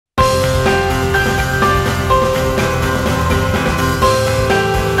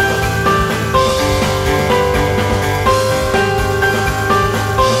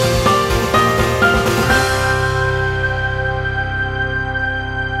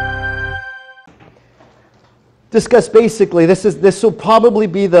discuss basically, this will probably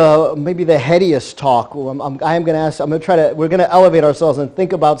be maybe the headiest talk. We're going to elevate ourselves and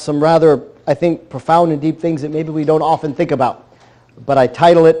think about some rather, I think, profound and deep things that maybe we don't often think about. But I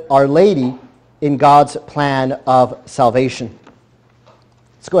title it, Our Lady in God's Plan of Salvation.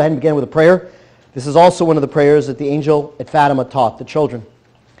 Let's go ahead and begin with a prayer. This is also one of the prayers that the angel at Fatima taught the children.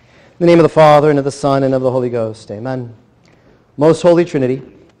 In the name of the Father, and of the Son, and of the Holy Ghost. Amen. Most Holy Trinity,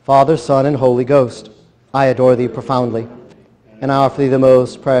 Father, Son, and Holy Ghost, I adore thee profoundly, and I offer thee the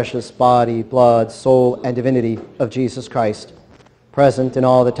most precious body, blood, soul, and divinity of Jesus Christ, present in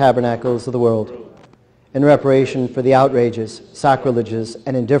all the tabernacles of the world, in reparation for the outrages, sacrileges,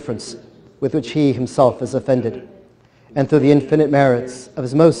 and indifference with which he himself is offended, and through the infinite merits of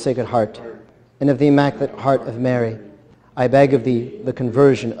his most sacred heart, and of the Immaculate Heart of Mary, I beg of thee the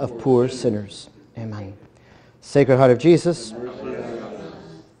conversion of poor sinners. Amen. Sacred Heart of Jesus,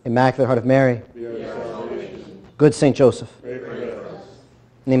 Immaculate Heart of Mary, good Saint Joseph, in the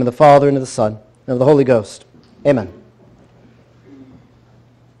name of the Father, and of the Son, and of the Holy Ghost. Amen.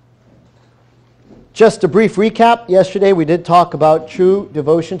 Just a brief recap. Yesterday we did talk about true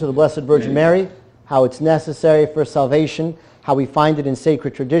devotion to the Blessed Virgin Mary, how it's necessary for salvation, how we find it in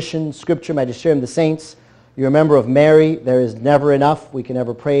sacred tradition, Scripture, Magisterium, the saints. You're a member of Mary. There is never enough. We can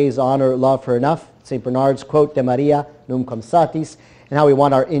never praise, honor, love her enough. St. Bernard's quote, De Maria numquam satis, and how we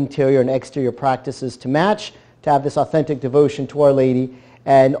want our interior and exterior practices to match, to have this authentic devotion to Our Lady,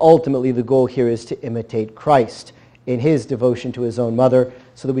 and ultimately the goal here is to imitate Christ in his devotion to his own mother,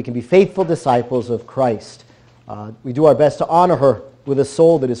 so that we can be faithful disciples of Christ. We do our best to honor her with a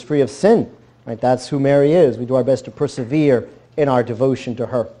soul that is free of sin. Right? That's who Mary is. We do our best to persevere in our devotion to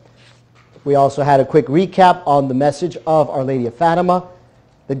her. We also had a quick recap on the message of Our Lady of Fatima,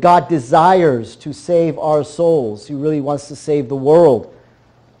 that God desires to save our souls. He really wants to save the world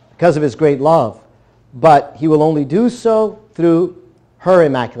because of his great love. But he will only do so through her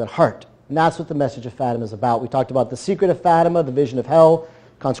Immaculate Heart. And that's what the message of Fatima is about. We talked about the secret of Fatima, the vision of hell,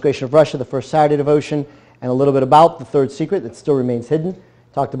 consecration of Russia, the first Saturday devotion, and a little bit about the third secret that still remains hidden.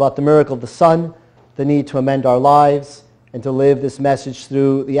 Talked about the miracle of the Son, the need to amend our lives, and to live this message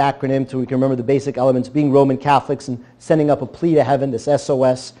through the acronym so we can remember the basic elements, being Roman Catholics and sending up a plea to heaven, this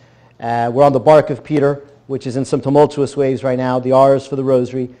SOS. We're on the bark of Peter, which is in some tumultuous waves right now. The R is for the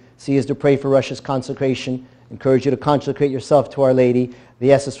Rosary. C is to pray for Russia's consecration. Encourage you to consecrate yourself to Our Lady.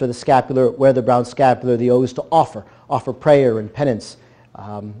 The S is for the scapular, wear the brown scapular. The O is to offer prayer and penance.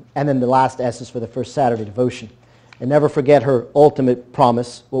 And then the last S is for the first Saturday devotion. And never forget her ultimate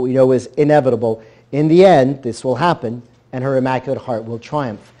promise, what we know is inevitable. In the end, this will happen, and her Immaculate Heart will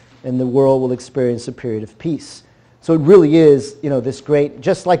triumph, and the world will experience a period of peace. So it really is, this great,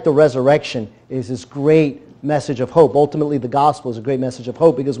 just like the resurrection is this great message of hope. Ultimately, the gospel is a great message of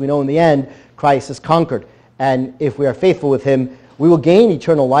hope because we know in the end, Christ has conquered. And if we are faithful with him, we will gain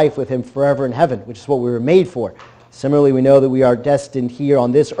eternal life with him forever in heaven, which is what we were made for. Similarly, we know that we are destined here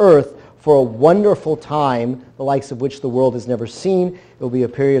on this earth for a wonderful time, the likes of which the world has never seen. It will be a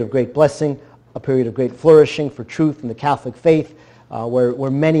period of great blessing, a period of great flourishing for truth in the Catholic faith,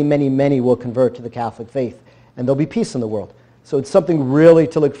 where many, many, many will convert to the Catholic faith. And there'll be peace in the world. So it's something really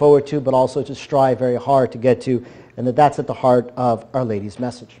to look forward to, but also to strive very hard to get to, and that's at the heart of Our Lady's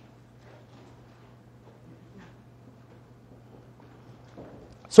message.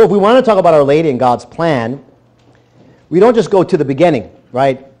 So if we want to talk about Our Lady and God's plan, we don't just go to the beginning,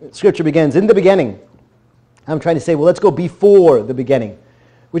 right? Scripture begins in the beginning. I'm trying to say, well, let's go before the beginning,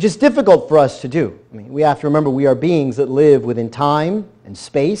 which is difficult for us to do. I mean, we have to remember we are beings that live within time and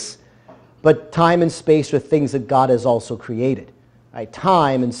space, but time and space are things that God has also created. Right?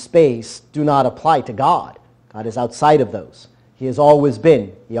 Time and space do not apply to God. God is outside of those. He has always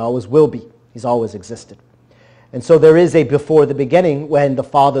been. He always will be. He's always existed. And so there is a before the beginning when the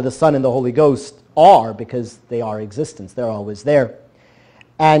Father, the Son, and the Holy Ghost are, because they are existence. They're always there.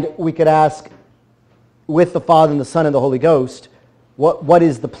 And we could ask, with the Father and the Son and the Holy Ghost, what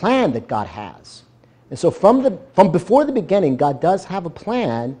is the plan that God has? And so from before the beginning, God does have a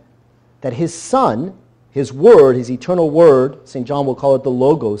plan that his Son, his Word, his eternal Word, St. John will call it the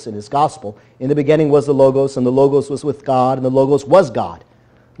Logos in his Gospel. In the beginning was the Logos, and the Logos was with God, and the Logos was God.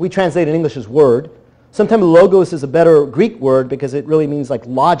 We translate in English as Word. Sometimes logos is a better Greek word because it really means like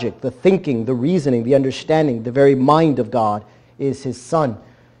logic, the thinking, the reasoning, the understanding, the very mind of God is his Son.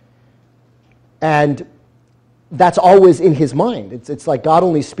 And that's always in his mind. It's like God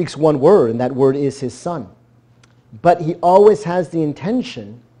only speaks one word, and that word is his Son. But he always has the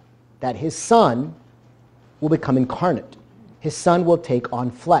intention that his Son will become incarnate. His Son will take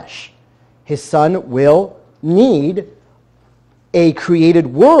on flesh. His Son will need a created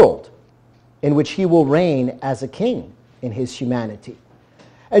world in which he will reign as a king in his humanity.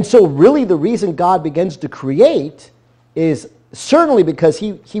 And so really the reason God begins to create is certainly because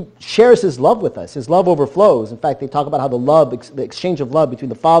he shares his love with us. His love overflows. In fact, they talk about how the exchange of love between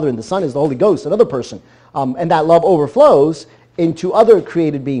the Father and the Son is the Holy Ghost, another person. And that love overflows into other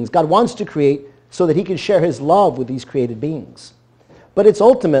created beings. God wants to create so that he can share his love with these created beings. But it's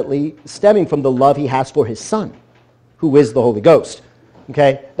ultimately stemming from the love he has for his Son, who is the Holy Ghost.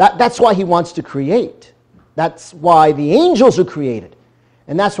 Okay? That's why he wants to create. That's why the angels are created.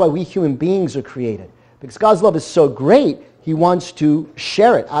 And that's why we human beings are created. Because God's love is so great, he wants to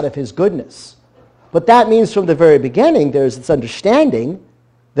share it out of his goodness. But that means from the very beginning, there's this understanding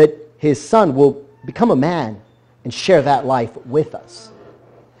that his Son will become a man and share that life with us.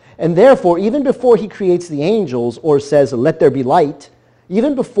 And therefore, even before he creates the angels or says, let there be light,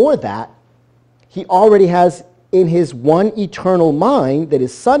 even before that, he already has in his one eternal mind that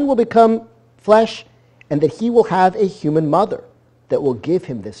his Son will become flesh and that he will have a human mother that will give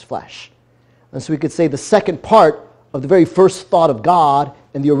him this flesh. And so we could say the second part of the very first thought of God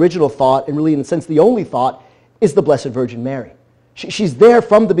and the original thought, and really in a sense the only thought, is the Blessed Virgin Mary. She's there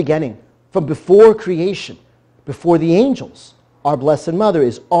from the beginning, from before creation, before the angels. Our Blessed Mother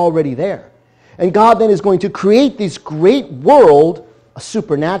is already there. And God then is going to create this great world, a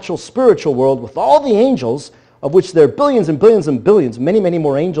supernatural, spiritual world with all the angels, of which there are billions and billions and billions, many, many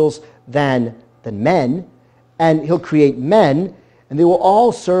more angels than men. And he'll create men, and they will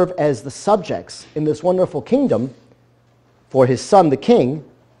all serve as the subjects in this wonderful kingdom for his Son, the King,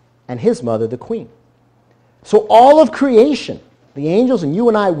 and his mother, the Queen. So all of creation, the angels and you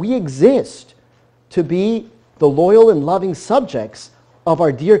and I, we exist to be the loyal and loving subjects of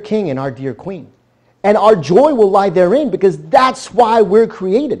our dear King and our dear Queen. And our joy will lie therein because that's why we're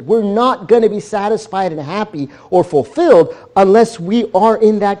created. We're not going to be satisfied and happy or fulfilled unless we are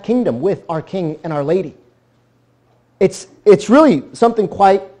in that kingdom with our King and our Lady. It's really something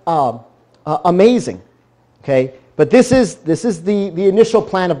quite amazing, okay? But this is the initial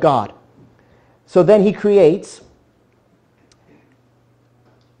plan of God. So then he creates.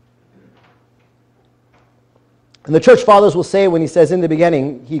 And the Church Fathers will say when he says in the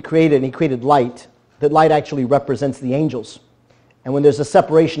beginning he created light, that light actually represents the angels. And when there's a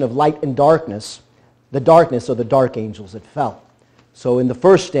separation of light and darkness, the darkness are the dark angels that fell. So in the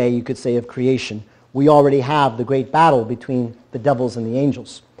first day, you could say, of creation, we already have the great battle between the devils and the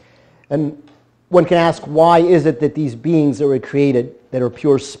angels. And one can ask, why is it that these beings that were created, that are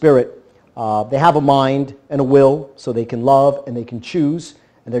pure spirit, they have a mind and a will, so they can love and they can choose,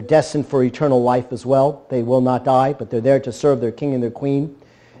 and they're destined for eternal life as well. They will not die, but they're there to serve their King and their Queen.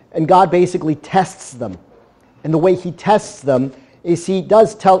 And God basically tests them. And the way he tests them is he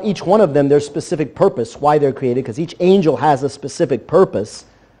does tell each one of them their specific purpose, why they're created, because each angel has a specific purpose.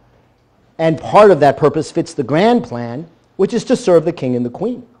 And part of that purpose fits the grand plan, which is to serve the King and the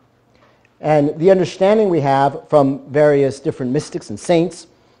Queen. And the understanding we have from various different mystics and saints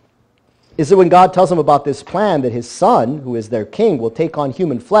is that when God tells them about this plan, that his Son, who is their King, will take on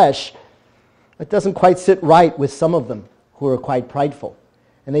human flesh, it doesn't quite sit right with some of them who are quite prideful.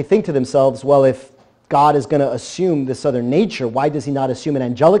 And they think to themselves, well, if God is going to assume this other nature, why does he not assume an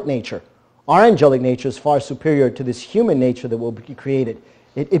angelic nature? Our angelic nature is far superior to this human nature that will be created.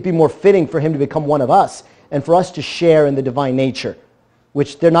 It'd be more fitting for him to become one of us and for us to share in the divine nature,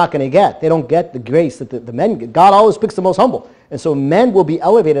 which they're not going to get. They don't get the grace that the men get. God always picks the most humble. And so men will be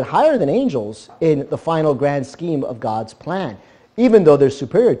elevated higher than angels in the final grand scheme of God's plan, even though they're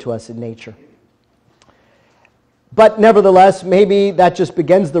superior to us in nature. But nevertheless, maybe that just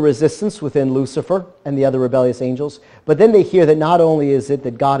begins the resistance within Lucifer and the other rebellious angels. But then they hear that not only is it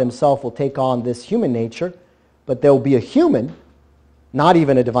that God himself will take on this human nature, but there will be a human, not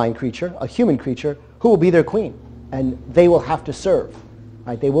even a divine creature, a human creature, who will be their queen. And they will have to serve.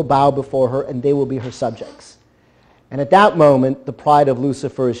 Right? They will bow before her and they will be her subjects. And at that moment, the pride of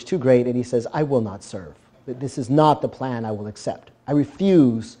Lucifer is too great and he says, I will not serve. This is not the plan I will accept. I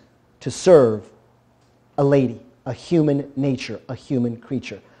refuse to serve a lady, a human nature, a human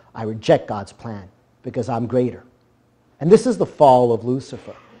creature. I reject God's plan because I'm greater. And this is the fall of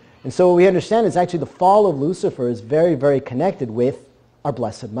Lucifer. And so what we understand is actually the fall of Lucifer is very, very connected with our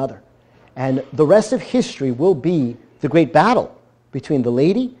Blessed Mother. And the rest of history will be the great battle between the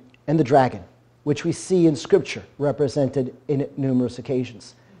lady and the dragon, which we see in Scripture represented in numerous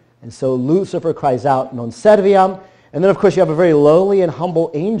occasions. And so Lucifer cries out, non serviam. And then, of course, you have a very lowly and humble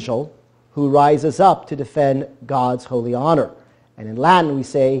angel who rises up to defend God's holy honor. And in Latin, we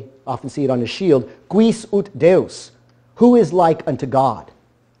say, often see it on the shield, quis ut Deus, who is like unto God.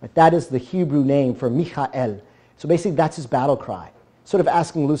 Right? That is the Hebrew name for Michael. So basically, that's his battle cry. sort of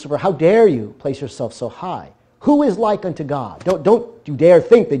asking Lucifer, how dare you place yourself so high? Who is like unto God? Don't you dare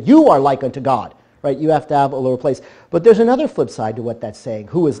think that you are like unto God, right? You have to have a lower place. But there's another flip side to what that's saying,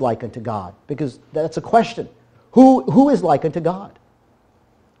 who is like unto God? Because that's a question. Who is like unto God?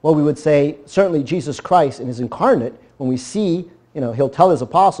 Well, we would say, certainly Jesus Christ in his incarnate, when we see, he'll tell his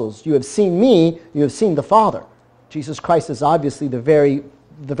apostles, you have seen me, you have seen the Father. Jesus Christ is obviously the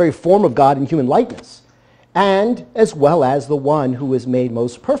very form of God in human likeness, and as well as the one who is made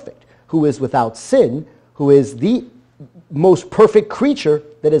most perfect, who is without sin, who is the most perfect creature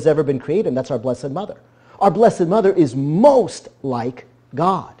that has ever been created, and that's our Blessed Mother. Our Blessed Mother is most like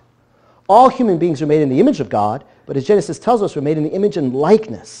God. All human beings are made in the image of God, but as Genesis tells us, we're made in the image and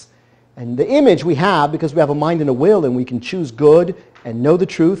likeness. And the image we have because we have a mind and a will, and we can choose good and know the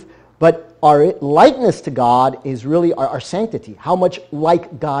truth, but our likeness to God is really our sanctity. How much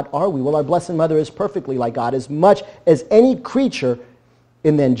like God are we? Well, our Blessed Mother is perfectly like God, as much as any creature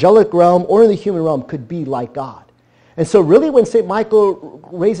in the angelic realm or in the human realm could be like God. And so really when St. Michael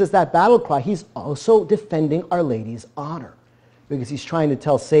raises that battle cry, he's also defending Our Lady's honor, because he's trying to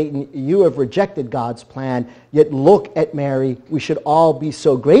tell Satan, you have rejected God's plan, yet look at Mary. We should all be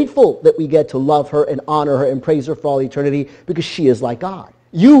so grateful that we get to love her and honor her and praise her for all eternity, because she is like God.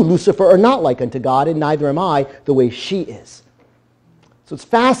 You, Lucifer, are not like unto God, and neither am I, the way she is. So it's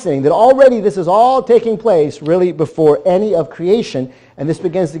fascinating that already this is all taking place really before any of creation, and this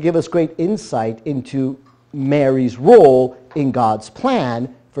begins to give us great insight into Mary's role in God's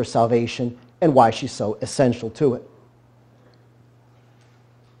plan for salvation and why she's so essential to it.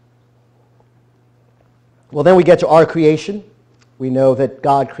 Well, then we get to our creation. We know that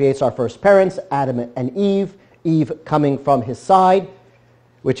God creates our first parents, Adam and Eve, Eve coming from his side,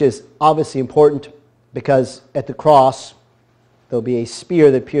 which is obviously important because at the cross there'll be a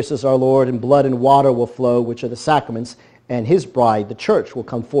spear that pierces our Lord, and blood and water will flow, which are the sacraments, and his bride, the church, will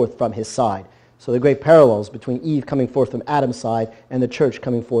come forth from his side. So the great parallels between Eve coming forth from Adam's side and the church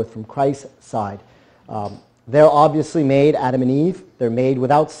coming forth from Christ's side. They're obviously made, Adam and Eve, they're made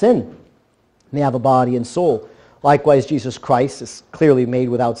without sin. They have a body and soul. Likewise, Jesus Christ is clearly made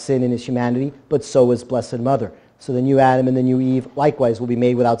without sin in his humanity, but so is Blessed Mother. So the new Adam and the new Eve likewise will be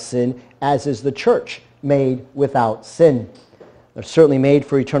made without sin, as is the church made without sin. They're certainly made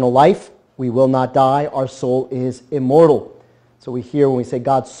for eternal life. We will not die. Our soul is immortal. So we hear when we say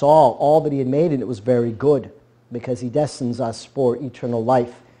God saw all that he had made, and it was very good, because he destines us for eternal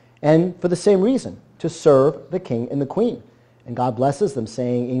life. And for the same reason, to serve the king and the queen. And God blesses them,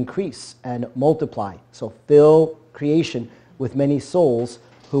 saying, increase and multiply. So fill creation with many souls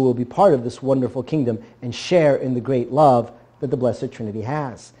who will be part of this wonderful kingdom and share in the great love that the Blessed Trinity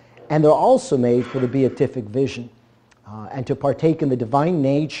has. And they're also made for the beatific vision and to partake in the divine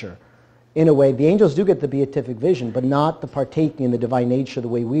nature. In a way, the angels do get the beatific vision, but not the partaking in the divine nature the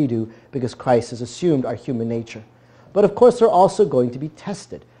way we do, because Christ has assumed our human nature. But of course, they're also going to be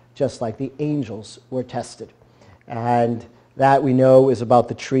tested, just like the angels were tested. And that we know is about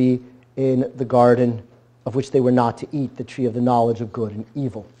the tree in the garden of which they were not to eat, the tree of the knowledge of good and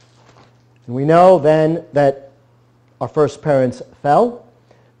evil. And we know then that our first parents fell.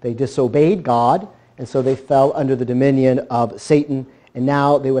 They disobeyed God, and so they fell under the dominion of Satan, and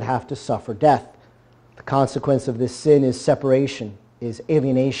now they would have to suffer death. The consequence of this sin is separation, is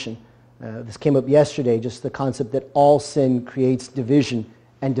alienation. This came up yesterday, just the concept that all sin creates division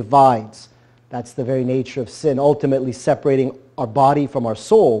and divides. That's the very nature of sin, ultimately separating our body from our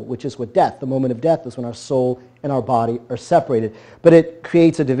soul, which is what death, the moment of death is when our soul and our body are separated. But it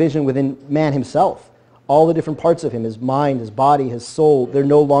creates a division within man himself. All the different parts of him, his mind, his body, his soul, they're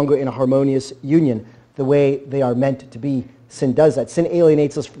no longer in a harmonious union the way they are meant to be. Sin does that. Sin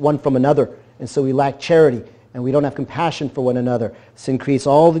alienates us one from another, and so we lack charity, and we don't have compassion for one another. Sin creates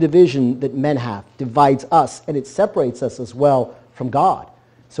all the division that men have, divides us, and it separates us as well from God.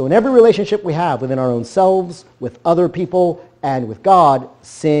 So in every relationship we have within our own selves, with other people, and with God,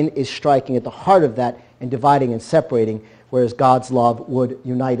 sin is striking at the heart of that and dividing and separating, whereas God's love would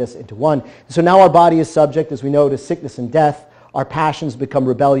unite us into one. So now our body is subject, as we know, to sickness and death. Our passions become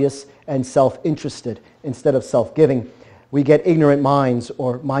rebellious and self-interested instead of self-giving. We get ignorant minds,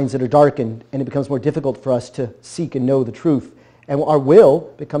 or minds that are darkened, and it becomes more difficult for us to seek and know the truth. And our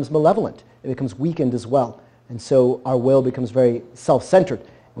will becomes malevolent. It becomes weakened as well. And so our will becomes very self-centered.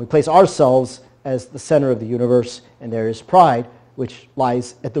 We place ourselves as the center of the universe, and there is pride, which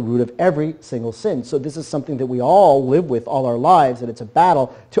lies at the root of every single sin. So this is something that we all live with all our lives, and it's a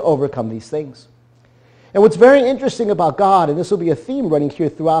battle to overcome these things. And what's very interesting about God, and this will be a theme running here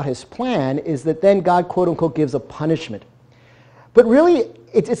throughout his plan, is that then God, quote-unquote, gives a punishment. But really,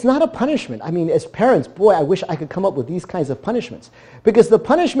 it's not a punishment. I mean, as parents, boy, I wish I could come up with these kinds of punishments. Because the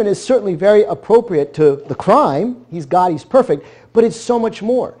punishment is certainly very appropriate to the crime. He's God, he's perfect. But it's so much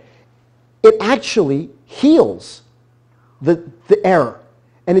more. It actually heals the error.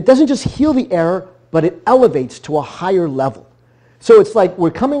 And it doesn't just heal the error, but it elevates to a higher level. So it's like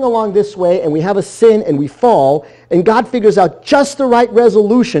we're coming along this way and we have a sin and we fall, and God figures out just the right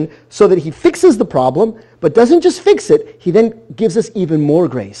resolution so that he fixes the problem, but doesn't just fix it, he then gives us even more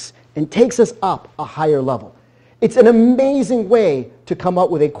grace and takes us up a higher level. It's an amazing way to come up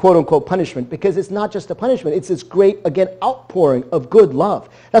with a quote-unquote punishment, because it's not just a punishment, it's this great, again, outpouring of good love.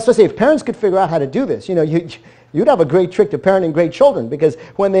 That's why I say if parents could figure out how to do this, you'd have a great trick to parenting great children, because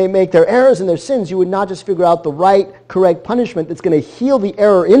when they make their errors and their sins, you would not just figure out the right, correct punishment that's going to heal the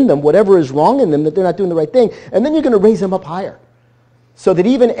error in them, whatever is wrong in them, that they're not doing the right thing, and then you're going to raise them up higher. So that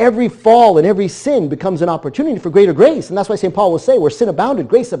even every fall and every sin becomes an opportunity for greater grace. And that's why St. Paul will say, where sin abounded,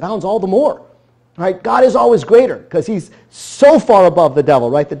 grace abounds all the more. Right? God is always greater because he's so far above the devil,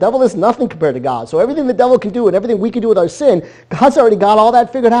 right? The devil is nothing compared to God. So everything the devil can do and everything we can do with our sin, God's already got all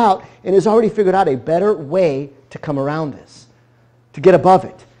that figured out and has already figured out a better way to come around this, to get above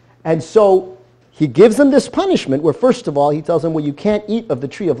it. And so he gives them this punishment where, first of all, he tells them, well, you can't eat of the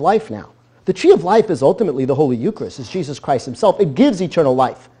tree of life now. The tree of life is ultimately the Holy Eucharist. It's Jesus Christ himself. It gives eternal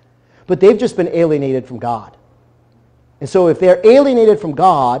life. But they've just been alienated from God. And so if they're alienated from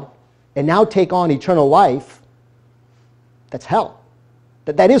God and now take on eternal life, that's hell.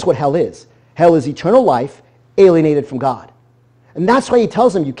 That is what hell is. Hell is eternal life alienated from God. And that's why he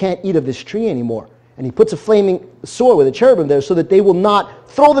tells them you can't eat of this tree anymore. And he puts a flaming sword with a cherubim there so that they will not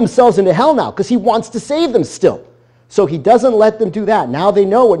throw themselves into hell now, because he wants to save them still. So he doesn't let them do that. Now they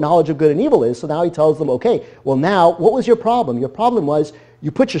know what knowledge of good and evil is, so now he tells them, okay, well now, what was your problem? Your problem was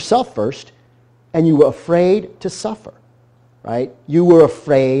you put yourself first and you were afraid to suffer. Right? You were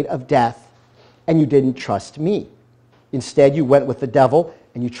afraid of death, and you didn't trust me. Instead, you went with the devil,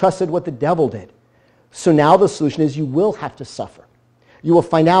 and you trusted what the devil did. So now the solution is you will have to suffer. You will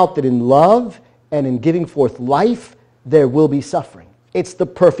find out that in love and in giving forth life, there will be suffering. It's the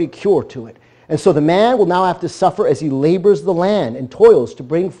perfect cure to it. And so the man will now have to suffer as he labors the land and toils to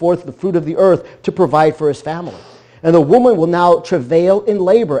bring forth the fruit of the earth to provide for his family. And the woman will now travail in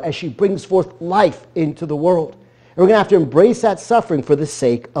labor as she brings forth life into the world. And we're going to have to embrace that suffering for the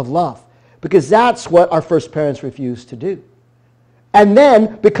sake of love, because that's what our first parents refused to do. And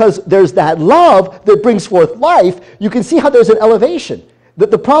then, because there's that love that brings forth life, you can see how there's an elevation.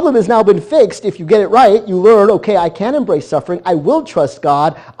 That the problem has now been fixed. If you get it right, you learn, okay, I can embrace suffering, I will trust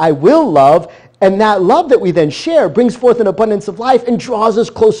God, I will love, and that love that we then share brings forth an abundance of life and draws us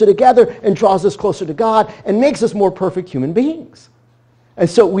closer together and draws us closer to God and makes us more perfect human beings. And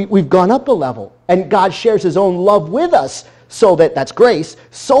so we've gone up a level, and God shares his own love with us, so that's grace,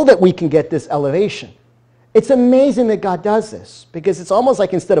 so that we can get this elevation. It's amazing that God does this, because it's almost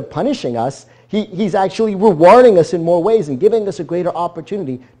like instead of punishing us, he's actually rewarding us in more ways and giving us a greater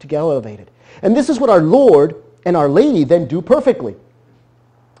opportunity to get elevated. And this is what our Lord and Our Lady then do perfectly. Do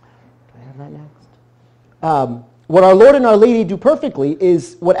I have that next? What our Lord and Our Lady do perfectly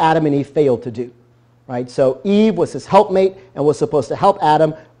is what Adam and Eve failed to do. Right? So Eve was his helpmate and was supposed to help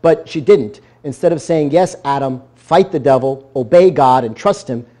Adam, but she didn't. Instead of saying, yes, Adam, fight the devil, obey God, and trust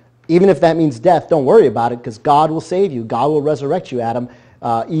him, even if that means death, don't worry about it, because God will save you. God will resurrect you, Adam.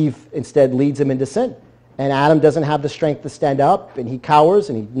 Eve instead leads him into sin. And Adam doesn't have the strength to stand up, and he cowers,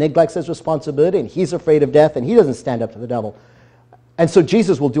 and he neglects his responsibility, and he's afraid of death, and he doesn't stand up to the devil. And so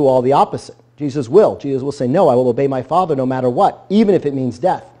Jesus will do all the opposite. Jesus will say, no, I will obey my Father no matter what, even if it means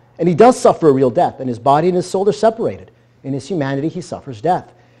death. And he does suffer a real death, and his body and his soul are separated. In his humanity, he suffers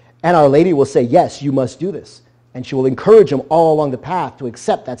death. And Our Lady will say, yes, you must do this. And she will encourage him all along the path to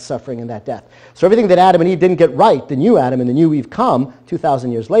accept that suffering and that death. So everything that Adam and Eve didn't get right, the new Adam and the new Eve come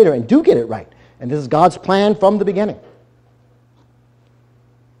 2,000 years later and do get it right. And this is God's plan from the beginning.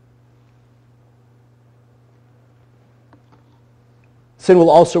 Sin will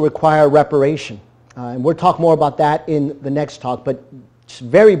also require reparation. And we'll talk more about that in the next talk, but just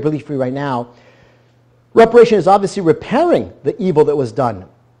very briefly right now, reparation is obviously repairing the evil that was done,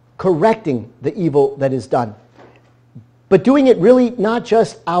 correcting the evil that is done. But doing it really not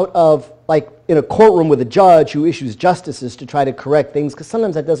just out of, like, in a courtroom with a judge who issues justices to try to correct things, because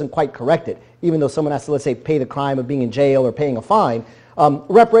sometimes that doesn't quite correct it, even though someone has to, let's say, pay the crime of being in jail or paying a fine.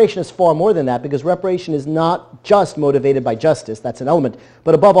 Reparation is far more than that, because reparation is not just motivated by justice, that's an element,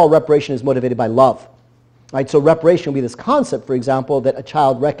 but above all, reparation is motivated by love. Right? So reparation will be this concept, for example, that a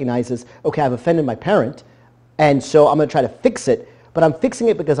child recognizes, okay, I've offended my parent, and so I'm going to try to fix it, but I'm fixing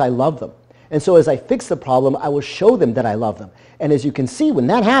it because I love them. And so as I fix the problem, I will show them that I love them. And as you can see, when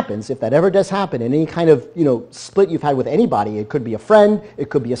that happens, if that ever does happen, in any kind of split you've had with anybody, it could be a friend, it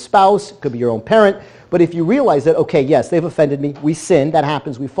could be a spouse, it could be your own parent, but if you realize that, okay, yes, they've offended me, we sin, that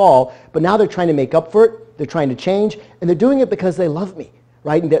happens, we fall, but now they're trying to make up for it, they're trying to change, and they're doing it because they love me,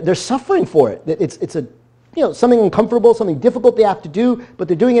 right? And they're suffering for it. It's a something uncomfortable, something difficult they have to do, but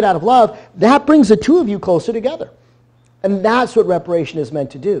they're doing it out of love. That brings the two of you closer together. And that's what reparation is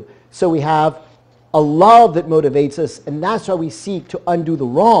meant to do. So we have a love that motivates us, and that's why we seek to undo the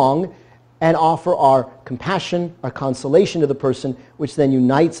wrong and offer our compassion, our consolation to the person, which then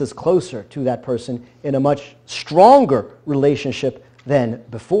unites us closer to that person in a much stronger relationship than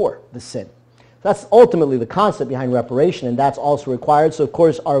before the sin. That's ultimately the concept behind reparation, and that's also required. So, of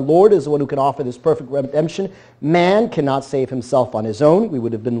course, our Lord is the one who can offer this perfect redemption. Man cannot save himself on his own. We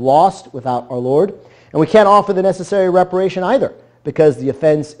would have been lost without our Lord. And we can't offer the necessary reparation either, because the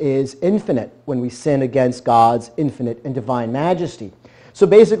offense is infinite when we sin against God's infinite and divine majesty. So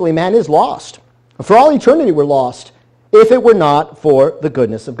basically, man is lost. For all eternity, we're lost if it were not for the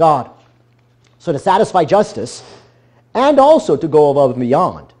goodness of God. So to satisfy justice, and also to go above and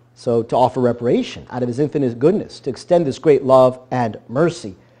beyond, so to offer reparation out of his infinite goodness, to extend this great love and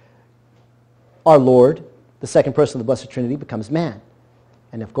mercy, our Lord, the second person of the Blessed Trinity, becomes man.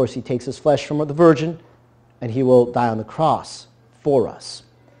 And of course, he takes his flesh from the Virgin, and he will die on the cross for us.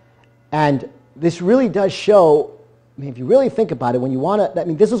 And this really does show, if you really think about it, when you want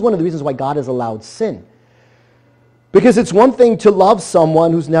to, this is one of the reasons why God has allowed sin. Because it's one thing to love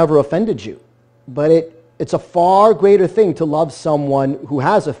someone who's never offended you, but it's a far greater thing to love someone who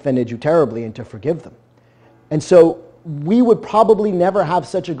has offended you terribly and to forgive them. And so we would probably never have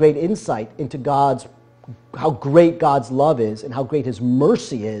such a great insight into how great God's love is and how great his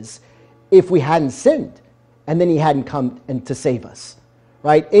mercy is if we hadn't sinned and then he hadn't come to save us,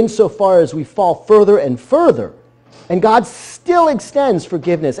 right? Insofar as we fall further and further, and God still extends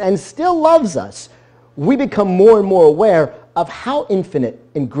forgiveness and still loves us, we become more and more aware of how infinite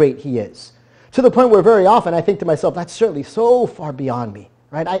and great he is. To the point where very often I think to myself, that's certainly so far beyond me,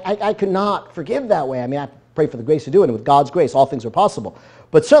 right? I could not forgive that way. I pray for the grace to do it, and with God's grace, all things are possible.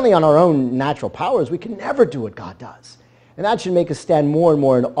 But certainly on our own natural powers, we can never do what God does. And that should make us stand more and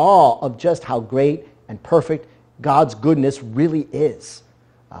more in awe of just how great and perfect God's goodness really is.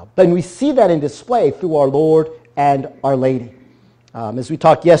 But we see that in display through our Lord and Our Lady. As we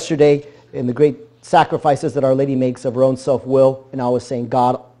talked yesterday in the great sacrifices that Our Lady makes of her own self-will, and I was saying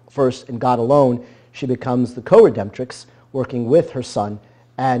God first and God alone, she becomes the co-redemptrix, working with her Son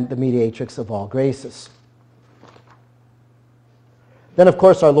and the mediatrix of all graces. Then, of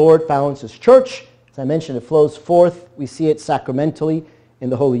course, our Lord founds his church. As I mentioned, it flows forth. We see it sacramentally in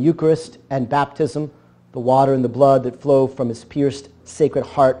the Holy Eucharist and baptism, the water and the blood that flow from his pierced sacred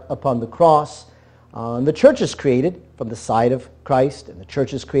heart upon the cross. And the church is created from the side of Christ, and the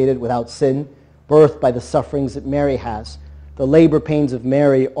church is created without sin, birthed by the sufferings that Mary has. The labor pains of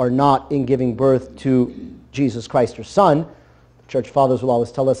Mary are not in giving birth to Jesus Christ, her Son. The church fathers will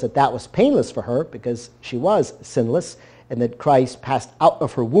always tell us that was painless for her because she was sinless, and that Christ passed out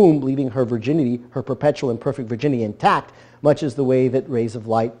of her womb, leaving her virginity, her perpetual and perfect virginity, intact, much as the way that rays of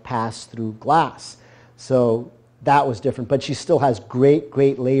light pass through glass. So that was different. But she still has great,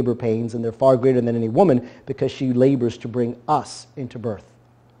 great labor pains, and they're far greater than any woman because she labors to bring us into birth,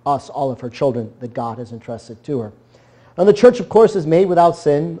 us, all of her children that God has entrusted to her. And the church, of course, is made without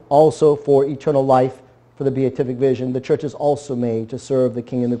sin, also for eternal life, for the beatific vision. The church is also made to serve the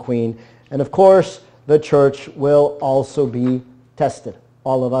King and the Queen. And of course, the church will also be tested.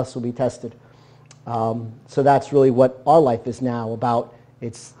 All of us will be tested. So that's really what our life is now about.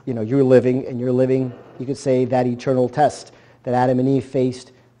 It's, you're living, you could say, that eternal test that Adam and Eve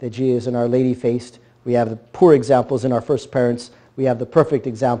faced, that Jesus and Our Lady faced. We have the poor examples in our first parents. We have the perfect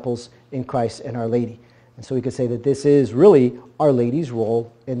examples in Christ and Our Lady. And so we could say that this is really Our Lady's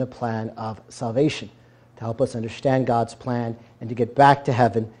role in the plan of salvation, to help us understand God's plan and to get back to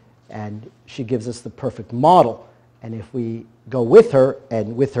heaven. And she gives us the perfect model. And if we go with her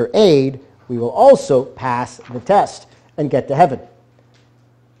and with her aid, we will also pass the test and get to heaven.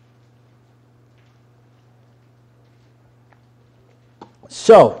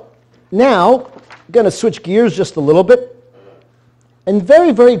 So now I'm going to switch gears just a little bit and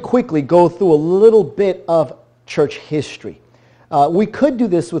very, very quickly go through a little bit of church history. We could do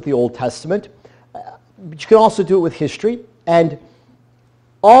this with the Old Testament, but you can also do it with history. And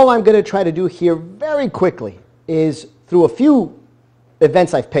all I'm going to try to do here very quickly is, through a few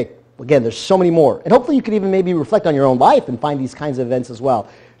events I've picked, again, there's so many more, and hopefully you can even maybe reflect on your own life and find these kinds of events as well,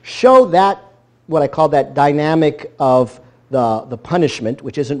 show that, what I call that dynamic of the punishment,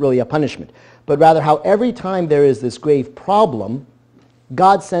 which isn't really a punishment, but rather how every time there is this grave problem,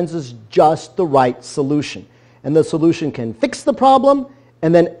 God sends us just the right solution. And the solution can fix the problem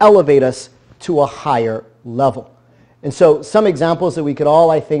and then elevate us to a higher level. And so some examples that we could all,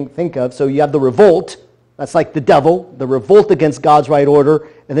 I think of, so you have the revolt, that's like the devil, the revolt against God's right order,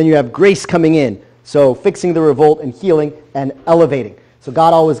 and then you have grace coming in, so fixing the revolt and healing and elevating. So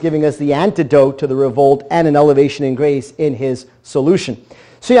God always giving us the antidote to the revolt and an elevation in grace in his solution.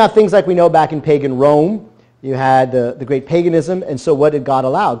 So you have things like we know back in pagan Rome, you had the great paganism, and so what did God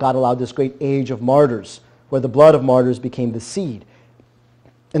allow? God allowed this great age of martyrs, where the blood of martyrs became the seed.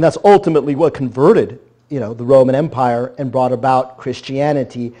 And that's ultimately what converted, the Roman Empire and brought about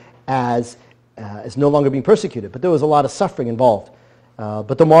Christianity as no longer being persecuted. But there was a lot of suffering involved.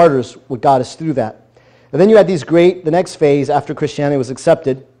 But the martyrs what got us through that. And then you had the next phase after Christianity was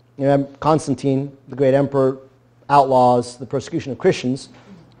accepted. You have Constantine, the great emperor, outlaws the persecution of Christians.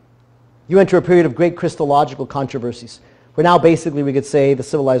 You enter a period of great Christological controversies, where now basically we could say the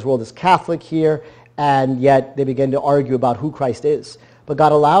civilized world is Catholic here, and yet they begin to argue about who Christ is. But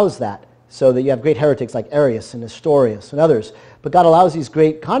God allows that, so that you have great heretics like Arius and Nestorius and others. But God allows these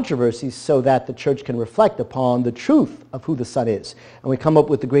great controversies so that the church can reflect upon the truth of who the Son is. And we come up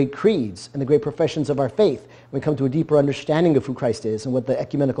with the great creeds and the great professions of our faith. We come to a deeper understanding of who Christ is and what the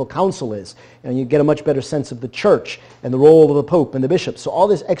ecumenical council is. And you get a much better sense of the church and the role of the Pope and the bishops. So all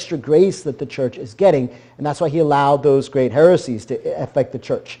this extra grace that the church is getting, and that's why he allowed those great heresies to affect the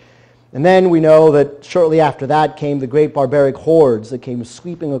church. And then we know that shortly after that came the great barbaric hordes that came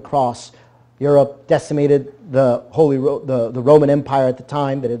sweeping across Europe, decimated the Roman Empire at the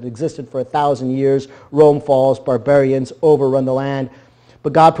time that had existed for 1,000 years. Rome falls, barbarians overrun the land.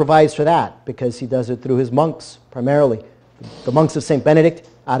 But God provides for that because he does it through his monks primarily. The monks of Saint Benedict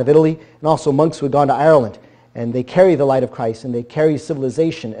out of Italy, and also monks who had gone to Ireland. And they carry the light of Christ and they carry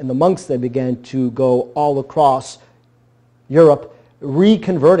civilization. And the monks then began to go all across Europe,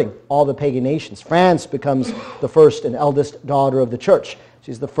 reconverting all the pagan nations. France becomes the first and eldest daughter of the church.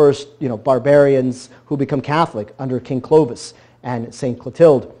 She's the first, barbarians who become Catholic under King Clovis and Saint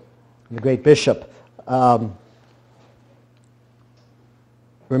Clotilde, the great bishop,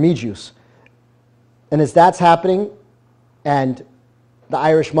 Remigius. And as that's happening, and the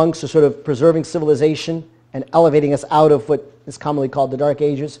Irish monks are sort of preserving civilization and elevating us out of what is commonly called the Dark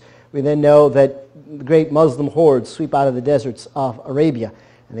Ages, we then know that the great Muslim hordes sweep out of the deserts of Arabia.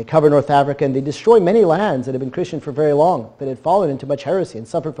 And they cover North Africa, and they destroy many lands that have been Christian for very long, that had fallen into much heresy and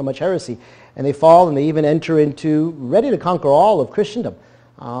suffered from much heresy. And they fall, and they even enter into, ready to conquer all of Christendom.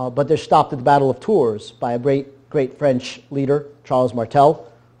 But they're stopped at the Battle of Tours by a great French leader, Charles Martel,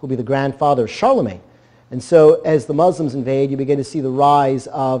 who will be the grandfather of Charlemagne. And so as the Muslims invade, you begin to see the rise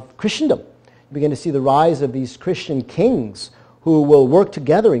of Christendom. You begin to see the rise of these Christian kings who will work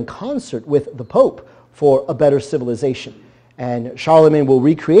together in concert with the Pope for a better civilization. And Charlemagne will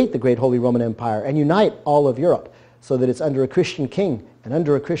recreate the great Holy Roman Empire and unite all of Europe so that it's under a Christian king and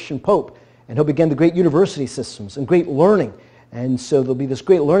under a Christian pope. And he'll begin the great university systems and great learning. And so there'll be this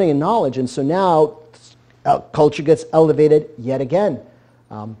great learning and knowledge. And so now culture gets elevated yet again.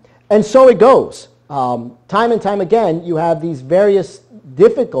 And so it goes. Time and time again, you have these various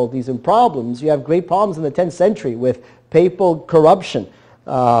difficulties and problems. You have great problems in the 10th century with papal corruption.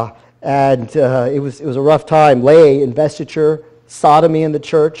 And it was a rough time. Lay investiture, sodomy in the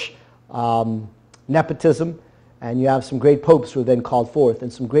church, nepotism, and you have some great popes who are then called forth,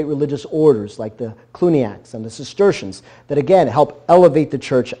 and some great religious orders like the Cluniacs and the Cistercians that again help elevate the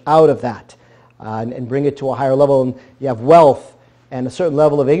church out of that and bring it to a higher level. And you have wealth and a certain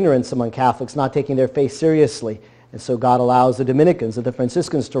level of ignorance among Catholics not taking their faith seriously. And so God allows the Dominicans and the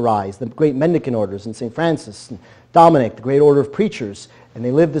Franciscans to rise, the great mendicant orders, and St. Francis and Dominic, the great order of preachers. And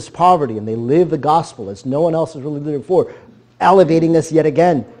they live this poverty, and they live the gospel as no one else has really lived before, elevating us yet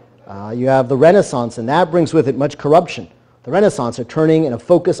again. You have the Renaissance, and that brings with it much corruption. The Renaissance are turning in a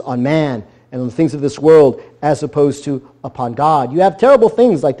focus on man and on the things of this world as opposed to upon God. You have terrible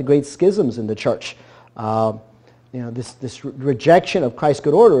things like the great schisms in the church. This rejection of Christ's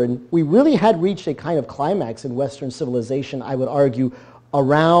good order. And we really had reached a kind of climax in Western civilization, I would argue,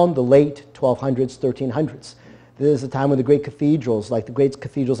 around the late 1200s, 1300s. This is a time when the great cathedrals, like the great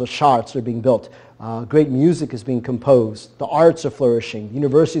cathedrals of Chartres, are being built. Great music is being composed. The arts are flourishing.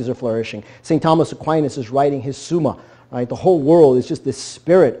 Universities are flourishing. St. Thomas Aquinas is writing his Summa. Right? The whole world is just this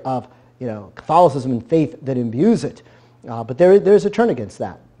spirit of Catholicism and faith that imbues it. But there's a turn against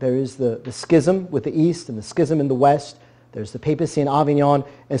that. There is the schism with the East and the schism in the West. There's the papacy in Avignon.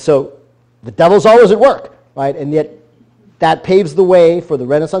 And so the devil's always at work, right? And yet that paves the way for the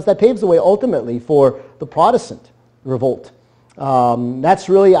Renaissance. That paves the way ultimately for the Protestant revolt That's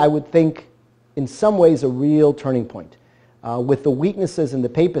really, I would think, in some ways a real turning point. With the weaknesses in the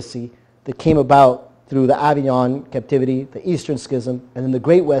papacy that came about through the Avignon captivity, the Eastern Schism, and then the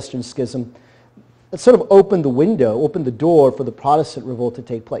Great Western Schism, it sort of opened the door for the Protestant revolt to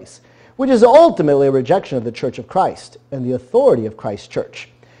take place, which is ultimately a rejection of the Church of Christ and the authority of Christ's Church.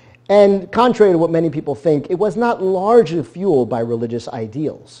 And contrary to what many people think, it was not largely fueled by religious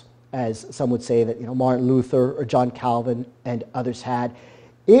ideals, as some would say that Martin Luther or John Calvin and others had.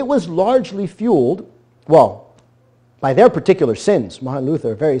 It was largely fueled, by their particular sins. Martin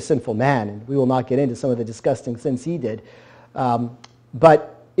Luther, a very sinful man, and we will not get into some of the disgusting sins he did.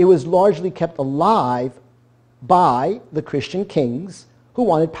 But it was largely kept alive by the Christian kings who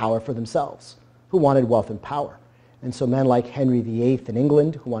wanted power for themselves, who wanted wealth and power. And so men like Henry VIII in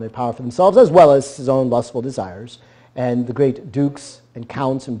England, who wanted power for themselves, as well as his own lustful desires, and the great dukes and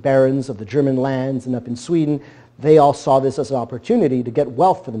counts and barons of the German lands and up in Sweden, they all saw this as an opportunity to get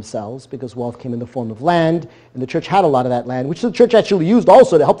wealth for themselves, because wealth came in the form of land, and the church had a lot of that land, which the church actually used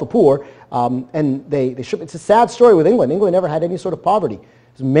also to help the poor. And it's a sad story with England. England never had any sort of poverty.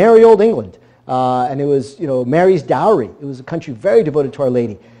 It was merry old England, and it was Mary's dowry. It was a country very devoted to Our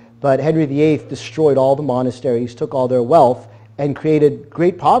Lady. But Henry VIII destroyed all the monasteries, took all their wealth, and created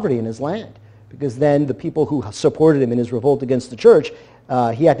great poverty in his land, because then the people who supported him in his revolt against the church,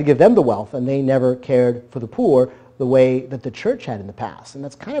 he had to give them the wealth, and they never cared for the poor the way that the church had in the past. And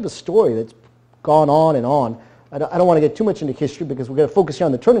that's kind of a story that's gone on and on. I don't want to get too much into history, because we're going to focus here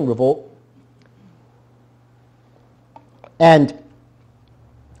on the turning revolt. And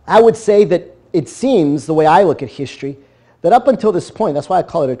I would say that it seems, the way I look at history, that up until this point, that's why I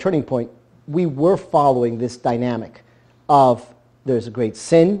call it a turning point, we were following this dynamic of there's a great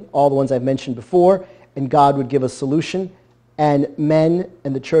sin, all the ones I've mentioned before, and God would give a solution, and men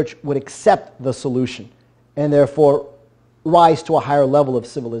and the church would accept the solution and therefore rise to a higher level of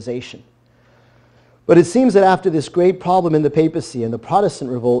civilization. But it seems that after this great problem in the papacy and the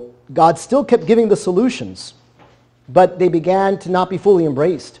Protestant revolt, God still kept giving the solutions, but they began to not be fully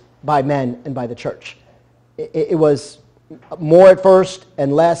embraced by men and by the church. It was more at first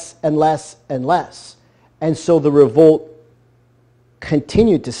and less and less and less. And so the revolt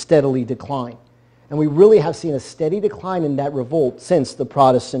continued to steadily decline. And we really have seen a steady decline in that revolt since the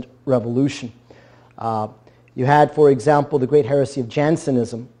Protestant Revolution. You had, for example, the great heresy of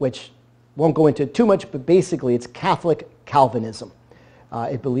Jansenism, which won't go into too much, but basically it's Catholic Calvinism.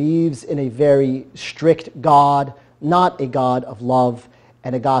 It believes in a very strict God, not a God of love,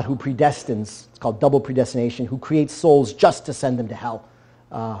 and a God who predestines, it's called double predestination, who creates souls just to send them to hell,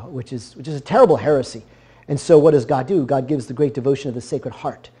 which is a terrible heresy. And so what does God do? God gives the great devotion of the Sacred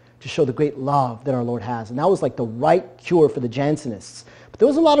Heart to show the great love that our Lord has. And that was like the right cure for the Jansenists. But there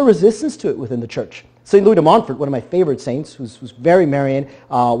was a lot of resistance to it within the church. St. Louis de Montfort, one of my favorite saints, who's very Marian,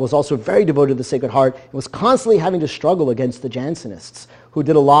 was also very devoted to the Sacred Heart, and was constantly having to struggle against the Jansenists, who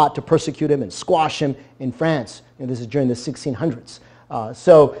did a lot to persecute him and squash him in France. And this is during the 1600s.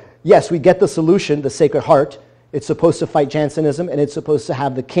 So, yes, we get the solution, the Sacred Heart. It's supposed to fight Jansenism, and it's supposed to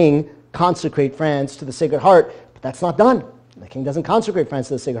have the king consecrate France to the Sacred Heart, but that's not done. The king doesn't consecrate France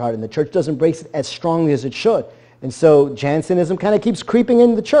to the Sacred Heart, and the church doesn't embrace it as strongly as it should. And so Jansenism kind of keeps creeping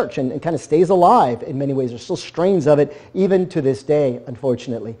in the church and kind of stays alive in many ways. There's still strains of it even to this day,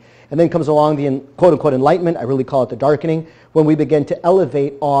 unfortunately. And then comes along the quote-unquote Enlightenment, I really call it the darkening, when we begin to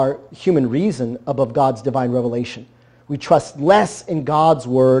elevate our human reason above God's divine revelation. We trust less in God's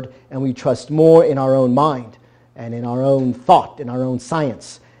word, and we trust more in our own mind and in our own thought, in our own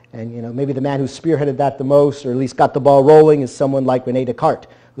science. And maybe the man who spearheaded that the most, or at least got the ball rolling, is someone like René Descartes,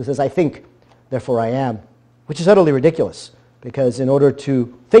 who says, "I think, therefore I am," which is utterly ridiculous, because in order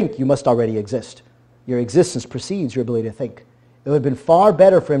to think, you must already exist. Your existence precedes your ability to think. It would have been far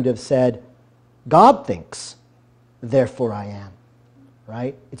better for him to have said, "God thinks, therefore I am."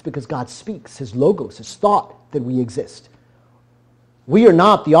 Right? It's because God speaks, his logos, his thought, that we exist. We are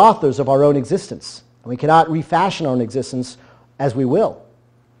not the authors of our own existence, and we cannot refashion our own existence as we will.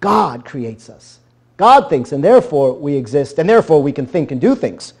 God creates us. God thinks, and therefore we exist, and therefore we can think and do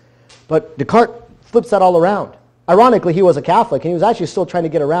things. But Descartes flips that all around. Ironically, he was a Catholic, and he was actually still trying to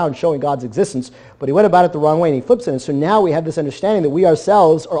get around showing God's existence, but he went about it the wrong way, and he flips it. And so now we have this understanding that we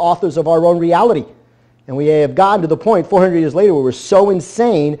ourselves are authors of our own reality. And we have gotten to the point 400 years later where we're so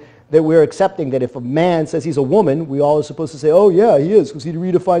insane that we're accepting that if a man says he's a woman, we all are supposed to say, "Oh yeah, he is," because he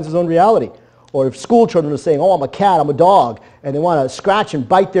redefines his own reality. Or if school children are saying, "Oh, I'm a cat, I'm a dog," and they want to scratch and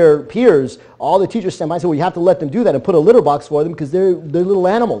bite their peers, all the teachers stand by and say, "Well, you have to let them do that and put a litter box for them because they're little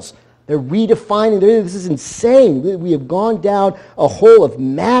animals." They're redefining. This is insane. We have gone down a hole of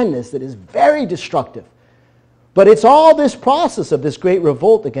madness that is very destructive. But it's all this process of this great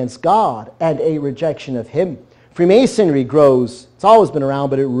revolt against God and a rejection of him. Freemasonry grows, it's always been around,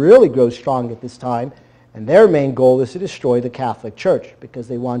 but it really grows strong at this time. And their main goal is to destroy the Catholic Church because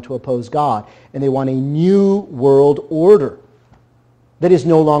they want to oppose God. And they want a new world order that is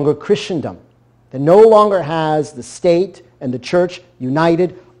no longer Christendom, that no longer has the state and the church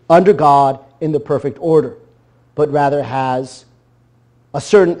united under God in the perfect order, but rather has a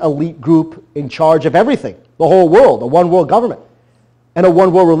certain elite group in charge of everything, the whole world, a one world government, and a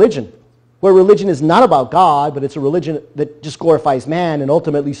one world religion, where religion is not about God, but it's a religion that just glorifies man and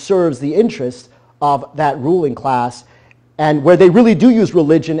ultimately serves the interests of that ruling class, and where they really do use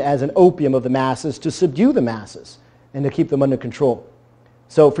religion as an opium of the masses to subdue the masses and to keep them under control.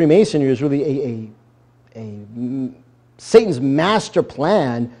 So Freemasonry is really Satan's master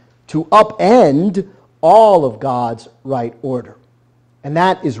plan to upend all of God's right order. And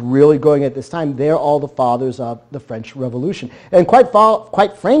that is really growing at this time. They're all the fathers of the French Revolution. And quite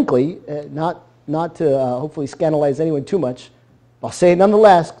frankly, not to hopefully scandalize anyone too much, I'll say it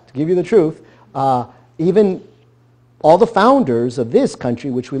nonetheless to give you the truth, even all the founders of this country,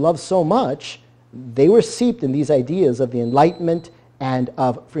 which we love so much, they were seeped in these ideas of the Enlightenment and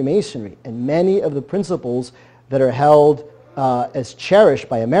of Freemasonry. And many of the principles that are held as cherished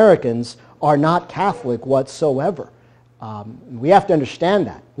by Americans are not Catholic whatsoever. We have to understand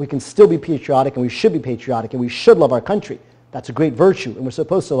that. We can still be patriotic, and we should be patriotic, and we should love our country. That's a great virtue, and we're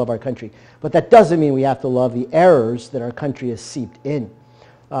supposed to love our country. But that doesn't mean we have to love the errors that our country has seeped in.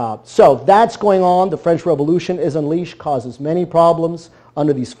 So that's going on. The French Revolution is unleashed, causes many problems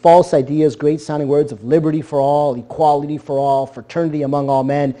under these false ideas, great sounding words of liberty for all, equality for all, fraternity among all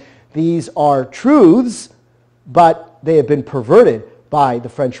men. These are truths, but they have been perverted by the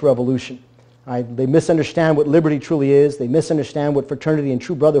French Revolution. Right? They misunderstand what liberty truly is. They misunderstand what fraternity and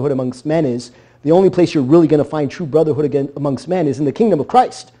true brotherhood amongst men is. The only place you're really going to find true brotherhood amongst men is in the kingdom of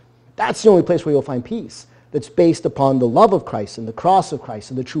Christ. That's the only place where you'll find peace that's based upon the love of Christ and the cross of Christ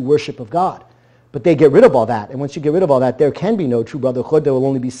and the true worship of God. But they get rid of all that. And once you get rid of all that, there can be no true brotherhood. There will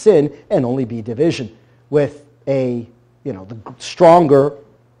only be sin and only be division, with the stronger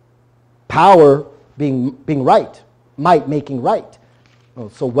power being right, might making right.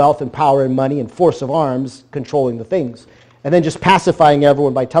 So wealth and power and money and force of arms controlling the things. And then just pacifying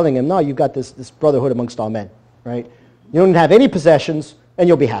everyone by telling them, no, you've got this brotherhood amongst all men, right? You don't have any possessions and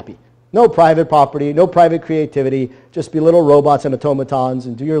you'll be happy. No private property, no private creativity, just be little robots and automatons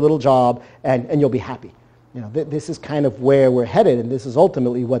and do your little job and you'll be happy. This is kind of where we're headed, and this is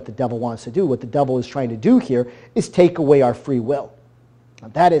ultimately what the devil wants to do. What the devil is trying to do here is take away our free will. Now,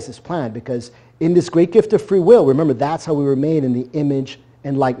 that is his plan, because in this great gift of free will, remember, that's how we were made in the image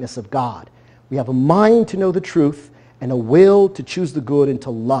and likeness of God. We have a mind to know the truth and a will to choose the good and to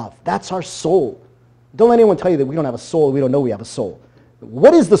love. That's our soul. Don't let anyone tell you that we don't have a soul, we don't know we have a soul.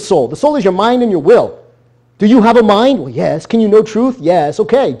 What is the soul? The soul is your mind and your will. Do you have a mind? Well, yes. Can you know truth? Yes.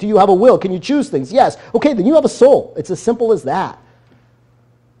 Okay. Do you have a will? Can you choose things? Yes. Okay, then you have a soul. It's as simple as that.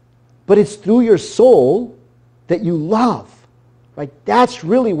 But it's through your soul that you love. Right? That's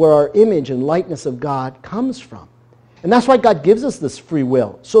really where our image and likeness of God comes from. And that's why God gives us this free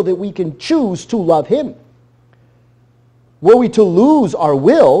will, so that we can choose to love him. Were we to lose our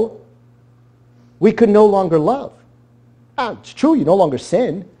will, we could no longer love. It's true, you no longer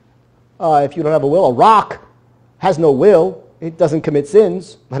sin. If you don't have a will, a rock has no will. It doesn't commit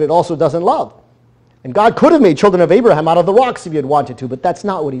sins, but it also doesn't love. And God could have made children of Abraham out of the rocks if he had wanted to, but that's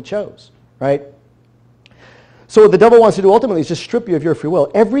not what he chose, right? So what the devil wants to do ultimately is just strip you of your free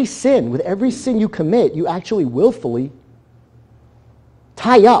will. Every sin, with every sin you commit, you actually willfully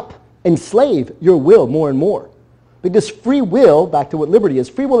tie up, enslave your will more and more. Because free will, back to what liberty is,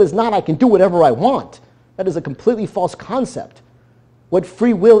 free will is not I can do whatever I want. That is a completely false concept. What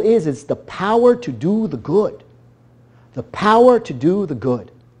free will is the power to do the good. The power to do the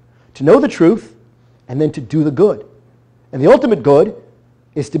good. To know the truth and then to do the good. And the ultimate good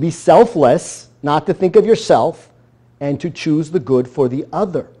is to be selfless, not to think of yourself, and to choose the good for the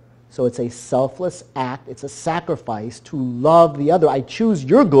other. So it's a selfless act. It's a sacrifice to love the other. I choose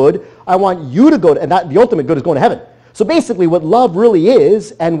your good. I want you to go to, and the ultimate good is going to heaven. So basically what love really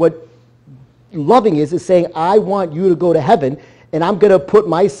is, and what loving is saying, I want you to go to heaven, and I'm going to put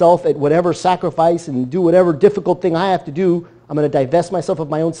myself at whatever sacrifice and do whatever difficult thing I have to do. I'm going to divest myself of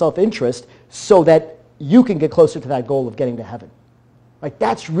my own self-interest so that you can get closer to that goal of getting to heaven. Like,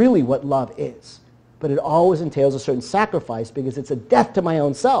 that's really what love is. But it always entails a certain sacrifice, because it's a death to my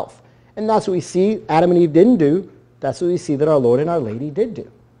own self. And that's what we see Adam and Eve didn't do. That's what we see that our Lord and our Lady did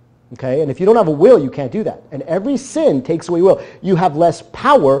do. Okay? And if you don't have a will, you can't do that. And every sin takes away will. You have less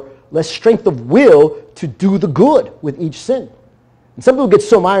power less strength of will to do the good with each sin. And some people get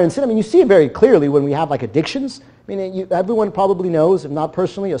so mired in sin. I mean, you see it very clearly when we have like addictions. I mean, everyone probably knows, if not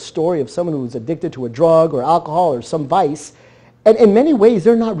personally, a story of someone who was addicted to a drug or alcohol or some vice. And in many ways,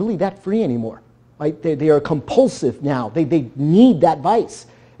 they're not really that free anymore. Right? They are compulsive now. They need that vice.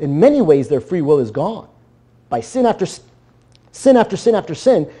 In many ways, their free will is gone. By sin after sin after sin after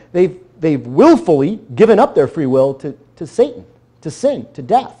sin, they've willfully given up their free will to Satan, to sin, to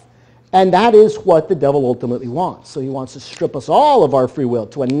death. And that is what the devil ultimately wants. So he wants to strip us all of our free will,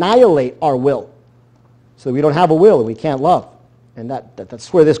 to annihilate our will, so that we don't have a will and we can't love. And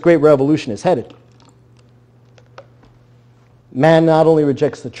that's where this great revolution is headed. Man not only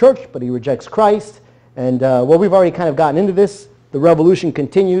rejects the church, but he rejects Christ. And well, we've already kind of gotten into this. The revolution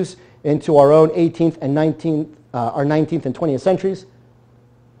continues into our own 18th and 19th, our 19th and 20th centuries.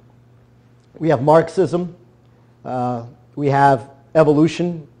 We have Marxism. We have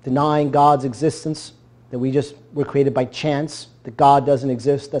evolution, denying God's existence, that we just were created by chance, that God doesn't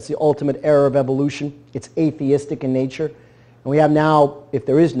exist. That's the ultimate error of evolution. It's atheistic in nature. And we have now, if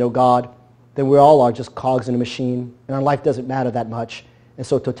there is no God, then we all are just cogs in a machine, and our life doesn't matter that much. And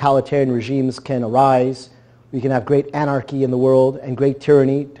so totalitarian regimes can arise. We can have great anarchy in the world and great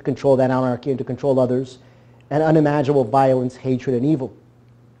tyranny to control that anarchy and to control others, and unimaginable violence, hatred, and evil.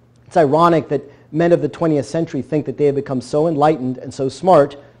 It's ironic that men of the 20th century think that they have become so enlightened and so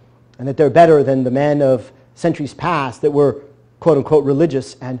smart, and that they're better than the men of centuries past that were, quote-unquote,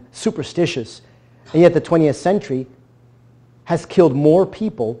 religious and superstitious. And yet the 20th century has killed more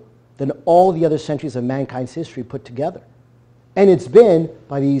people than all the other centuries of mankind's history put together. And it's been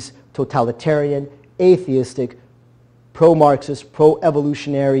by these totalitarian, atheistic, pro-Marxist,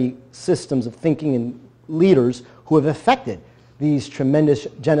 pro-evolutionary systems of thinking and leaders who have effected these tremendous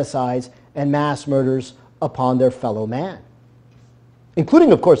genocides and mass murders upon their fellow man,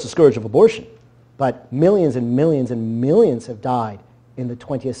 including, of course, the scourge of abortion. But millions and millions and millions have died in the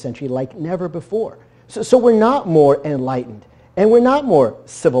 20th century like never before. So we're not more enlightened, and we're not more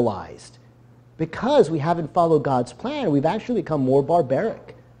civilized. Because we haven't followed God's plan, we've actually become more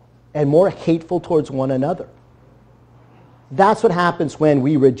barbaric and more hateful towards one another. That's what happens when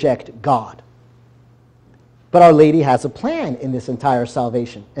we reject God. But Our Lady has a plan in this entire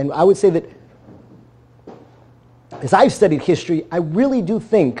salvation. And I would say that as I've studied history, I really do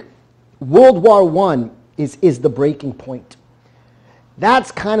think World War I is the breaking point.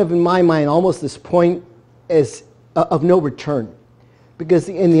 That's kind of, in my mind, almost this point of no return. Because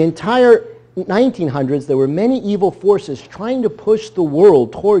in the entire 1900s, there were many evil forces trying to push the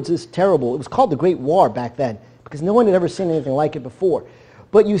world towards this terrible, it was called the Great War back then, because no one had ever seen anything like it before.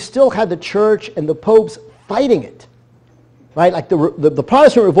 But you still had the church and the popes fighting it, right? Like the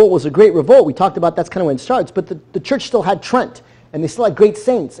Protestant revolt was a great revolt. We talked about that's kind of when it starts. But the church still had Trent, and they still had great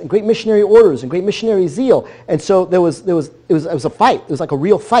saints and great missionary orders and great missionary zeal. And so it was a fight. It was like a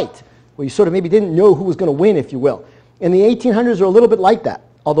real fight where you sort of maybe didn't know who was going to win, if you will. And the 1800s are a little bit like that.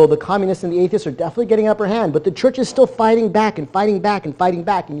 Although the communists and the atheists are definitely getting upper hand, but the church is still fighting back and fighting back and fighting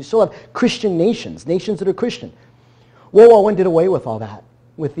back, and you still have Christian nations that are Christian. World War I did away with all that.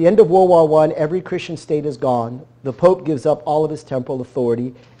 With the end of World War I, every Christian state is gone. The Pope gives up all of his temporal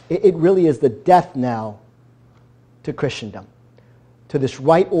authority. It really is the death knell to Christendom, to this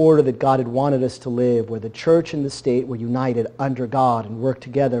right order that God had wanted us to live, where the church and the state were united under God and worked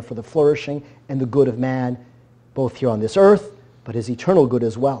together for the flourishing and the good of man, both here on this earth, but his eternal good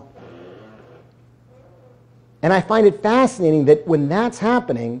as well. And I find it fascinating that when that's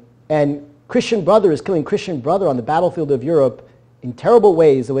happening, and Christian brother is killing Christian brother on the battlefield of Europe in terrible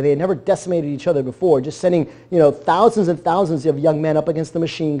ways, the way they had never decimated each other before, just sending thousands and thousands of young men up against the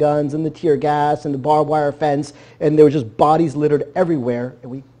machine guns and the tear gas and the barbed wire fence, and there were just bodies littered everywhere,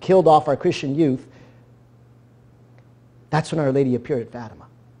 and we killed off our Christian youth. That's when Our Lady appeared at Fatima.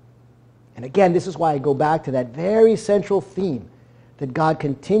 And again, this is why I go back to that very central theme, that God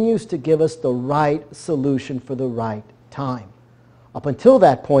continues to give us the right solution for the right time. Up until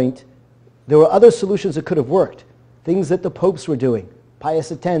that point, there were other solutions that could have worked. Things that the popes were doing.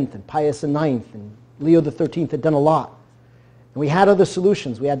 Pius X and Pius IX and Leo XIII had done a lot. And we had other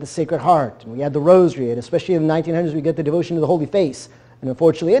solutions. We had the Sacred Heart, and we had the Rosary, and especially in the 1900s we get the devotion to the Holy Face. And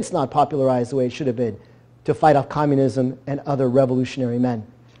unfortunately it's not popularized the way it should have been to fight off communism and other revolutionary men.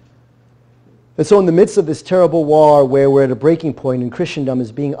 And so in the midst of this terrible war where we're at a breaking point and Christendom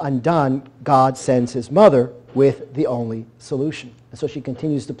is being undone, God sends his mother with the only solution. And so she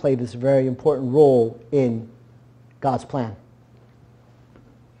continues to play this very important role in God's plan.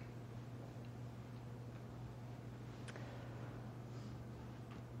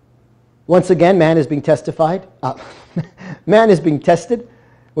 Once again, man is being testified. Man is being tested.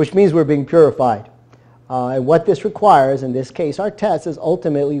 which means we're being purified. And what this requires, in this case, our test is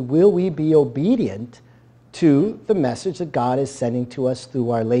ultimately, will we be obedient to the message that God is sending to us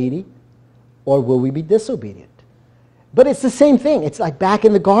through Our Lady, or will we be disobedient? But it's the same thing. It's like back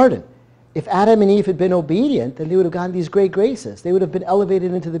in the garden. If Adam and Eve had been obedient, then they would have gotten these great graces. They would have been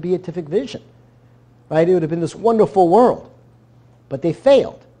elevated into the beatific vision. Right? It would have been this wonderful world. But they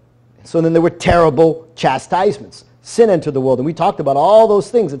failed. So then there were terrible chastisements. Sin entered the world. And we talked about all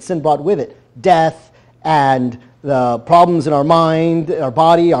those things that sin brought with it. Death and the problems in our mind, our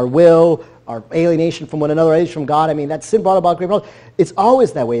body, our will, our alienation from one another, alienation from God. I mean, that sin brought about great problems. It's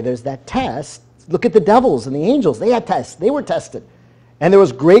always that way. There's that test. Look at the devils and the angels. They had tests. They were tested. And there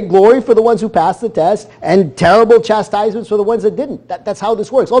was great glory for the ones who passed the test and terrible chastisements for the ones that didn't. That's how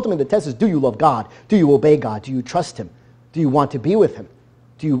this works. Ultimately, the test is, do you love God? Do you obey God? Do you trust Him? Do you want to be with Him?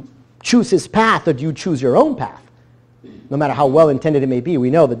 Do you choose His path, or do you choose your own path? No matter how well-intended it may be, we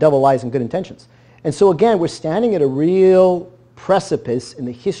know the devil lies in good intentions. And so again, we're standing at a real precipice in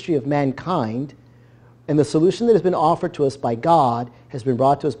the history of mankind, and the solution that has been offered to us by God has been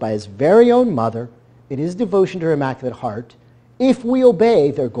brought to us by His very own mother. It is devotion to her Immaculate Heart. If we obey,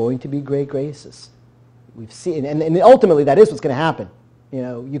 there are going to be great graces. We've seen, and ultimately that is what's going to happen. You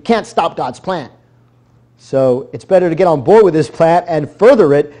know, you can't stop God's plan. So it's better to get on board with His plan and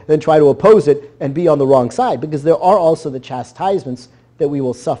further it than try to oppose it and be on the wrong side, because there are also the chastisements that we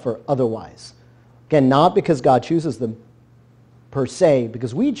will suffer otherwise. Again, not because God chooses them per se,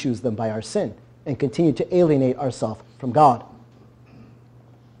 because we choose them by our sin and continue to alienate ourselves from God.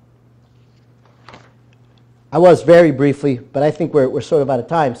 I was very briefly, but I think we're sort of out of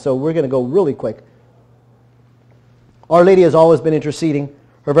time, so we're going to go really quick. Our Lady has always been interceding.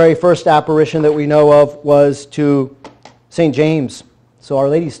 Her very first apparition that we know of was to St. James. So Our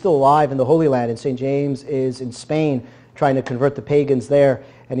Lady's still alive in the Holy Land, and St. James is in Spain trying to convert the pagans there,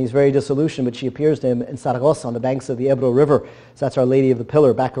 and he's very disillusioned, but she appears to him in Saragossa on the banks of the Ebro River. So that's Our Lady of the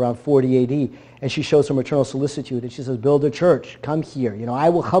Pillar back around 40 AD. And she shows her maternal solicitude, and she says, build a church, come here. You know, I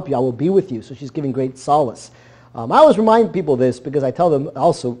will help you, I will be with you. So she's giving great solace. I always remind people this because I tell them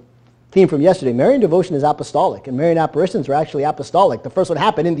also, theme from yesterday, Marian devotion is apostolic, and Marian apparitions are actually apostolic. The first one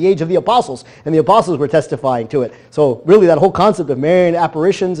happened in the age of the apostles, and the apostles were testifying to it. So really that whole concept of Marian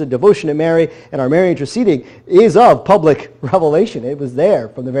apparitions and devotion to Mary and our Mary interceding is of public revelation. It was there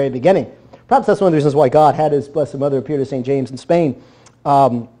from the very beginning. Perhaps that's one of the reasons why God had His Blessed Mother appear to St. James in Spain.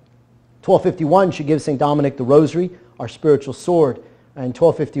 1251, she gives Saint Dominic the Rosary, our spiritual sword. In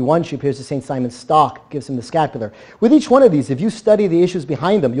 1251, she appears to St. Simon's Stock, gives him the scapular. With each one of these, if you study the issues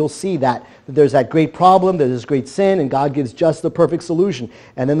behind them, you'll see that there's that great problem, that there's great sin, and God gives just the perfect solution.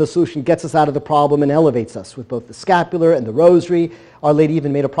 And then the solution gets us out of the problem and elevates us with both the scapular and the rosary. Our Lady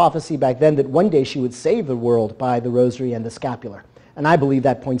even made a prophecy back then that one day she would save the world by the rosary and the scapular. And I believe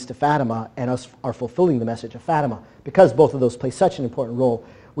that points to Fatima and us are fulfilling the message of Fatima, because both of those play such an important role.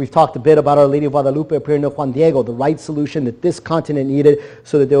 We've talked a bit about Our Lady of Guadalupe appearing to Juan Diego, the right solution that this continent needed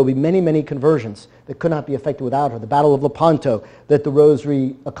so that there will be many, many conversions that could not be effected without her. The Battle of Lepanto that the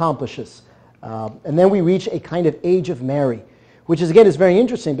Rosary accomplishes. And then we reach a kind of Age of Mary, which is, again, is very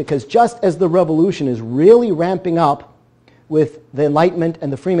interesting because just as the Revolution is really ramping up with the Enlightenment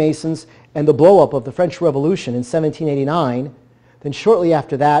and the Freemasons and the blow-up of the French Revolution in 1789, then shortly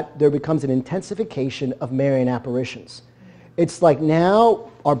after that there becomes an intensification of Marian apparitions. It's like now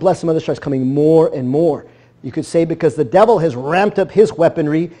our Blessed Mother starts coming more and more. You could say because the devil has ramped up his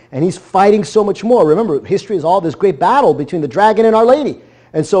weaponry and he's fighting so much more. Remember, history is all this great battle between the dragon and Our Lady.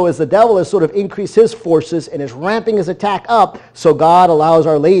 And so as the devil has sort of increased his forces and is ramping his attack up, so God allows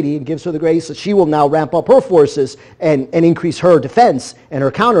Our Lady and gives her the grace that she will now ramp up her forces and increase her defense and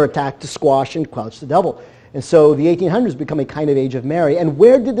her counterattack to squash and quench the devil. And so the 1800s become a kind of Age of Mary. And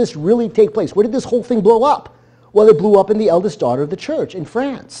where did this really take place? Where did this whole thing blow up? Well, it blew up in the eldest daughter of the church, in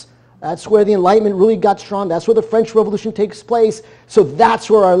France. That's where the Enlightenment really got strong. That's where the French Revolution takes place. So that's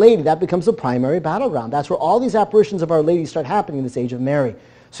where Our Lady, that becomes the primary battleground. That's where all these apparitions of Our Lady start happening in this Age of Mary.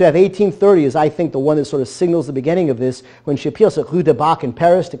 So you have 1830 is, I think, the one that sort of signals the beginning of this, when she appeals at Rue de Bac in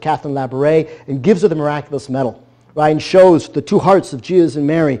Paris to Catherine Labouré and gives her the miraculous medal. Right, and shows the two hearts of Jesus and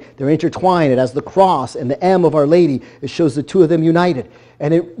Mary. They're intertwined. It has the cross and the M of Our Lady. It shows the two of them united.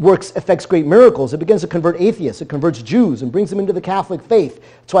 And it affects great miracles. It begins to convert atheists. It converts Jews and brings them into the Catholic faith.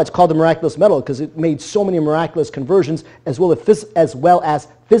 That's why it's called the miraculous medal, because it made so many miraculous conversions as well as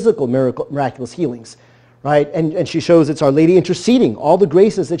physical miraculous healings. Right? And she shows it's Our Lady interceding, all the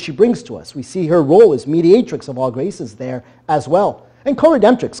graces that she brings to us. We see her role as mediatrix of all graces there as well. And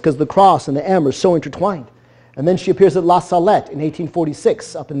co-redemptrix, because the cross and the M are so intertwined. And then she appears at La Salette in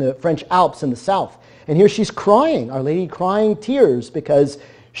 1846 up in the French Alps in the south. And here she's crying, Our Lady crying tears, because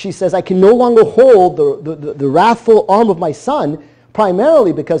She says, I can no longer hold the wrathful arm of my son,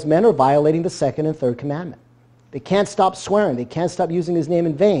 primarily because men are violating the second and third commandment. They can't stop swearing. They can't stop using his name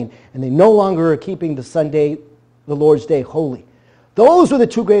in vain. And they no longer are keeping the Sunday, the Lord's Day, holy. Those were the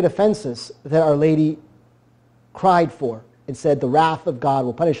two great offenses that Our Lady cried for and said the wrath of God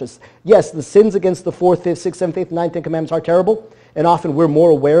will punish us. Yes, the sins against the 4th, 5th, 6th, 7th, 8th, 9th, 10th commandments are terrible. And often we're more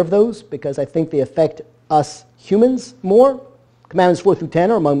aware of those because I think they affect us humans more. Commandments 4 through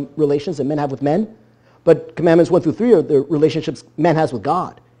 10 are among relations that men have with men. But commandments 1 through 3 are the relationships man has with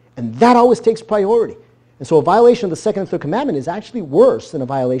God. And that always takes priority. And so a violation of the second and third commandment is actually worse than a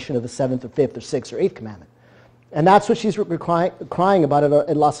violation of the 7th or 5th or 6th or 8th commandment. And that's what she's crying about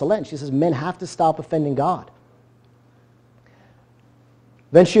at La Salette. She says men have to stop offending God.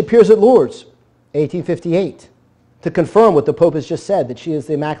 Then she appears at Lourdes, 1858, to confirm what the Pope has just said, that she is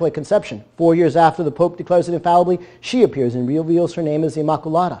the Immaculate Conception. 4 years after the Pope declares it infallibly, she appears and reveals her name as the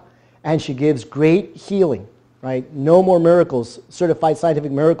Immaculata. And she gives great healing, right? No more miracles, certified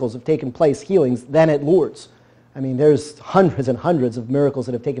scientific miracles have taken place, healings, than at Lourdes. I mean, there's hundreds and hundreds of miracles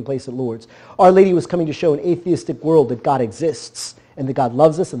that have taken place at Lourdes. Our Lady was coming to show an atheistic world that God exists, and that God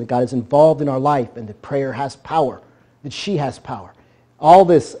loves us, and that God is involved in our life, and that prayer has power, that she has power. All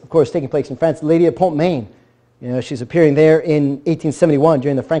this, of course, taking place in France. The Lady of Pont-Main, she's appearing there in 1871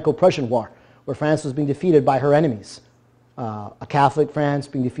 during the Franco-Prussian War, where France was being defeated by her enemies. A Catholic France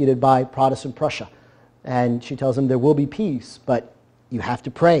being defeated by Protestant Prussia. And she tells them there will be peace, but you have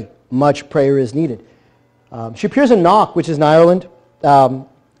to pray. Much prayer is needed. She appears in Knock, which is in Ireland.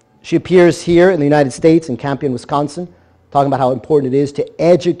 She appears here in the United States, in Campion, Wisconsin, talking about how important it is to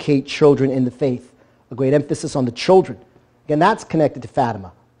educate children in the faith. A great emphasis on the children. Again, that's connected to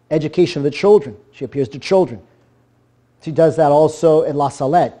Fatima. Education of the children. She appears to children. She does that also at La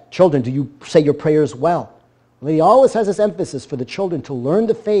Salette. Children, do you say your prayers well? The Lady always has this emphasis for the children to learn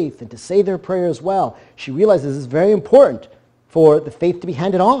the faith and to say their prayers well. She realizes it's very important for the faith to be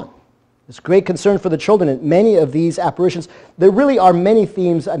handed on. There's great concern for the children in many of these apparitions. There really are many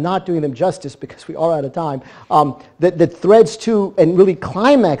themes, I'm not doing them justice because we are out of time, that threads to and really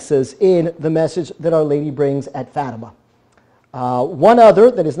climaxes in the message that Our Lady brings at Fatima. One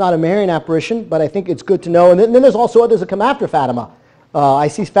other that is not a Marian apparition, but I think it's good to know, and then there's also others that come after Fatima. I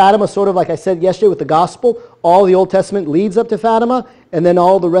see Fatima sort of like I said yesterday with the Gospel. All the Old Testament leads up to Fatima, and then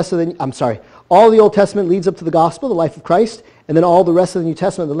all the rest of all the Old Testament leads up to the Gospel, the life of Christ, and then all the rest of the New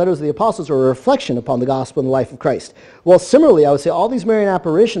Testament, the letters of the apostles, are a reflection upon the Gospel and the life of Christ. Well, similarly, I would say all these Marian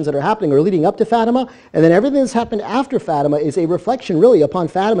apparitions that are happening are leading up to Fatima, and then everything that's happened after Fatima is a reflection really upon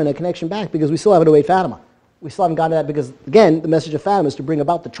Fatima and a connection back, because we still haven't awaited Fatima. We still haven't gotten that because, again, the message of Fatima is to bring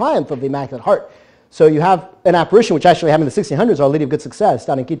about the triumph of the Immaculate Heart. So you have an apparition, which actually happened in the 1600s, Our Lady of Good Success,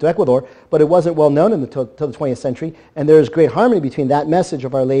 down in Quito, Ecuador, but it wasn't well known until the 20th century, and there is great harmony between that message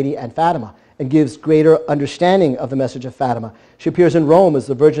of Our Lady and Fatima, and gives greater understanding of the message of Fatima. She appears in Rome as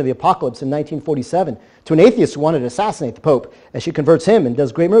the Virgin of the Apocalypse in 1947 to an atheist who wanted to assassinate the Pope, and she converts him and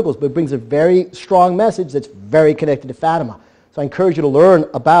does great miracles, but brings a very strong message that's very connected to Fatima. So I encourage you to learn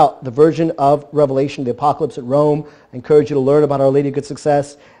about the Virgin of Revelation, the Apocalypse at Rome. I encourage you to learn about Our Lady of Good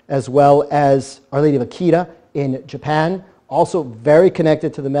Success, as well as Our Lady of Akita in Japan, also very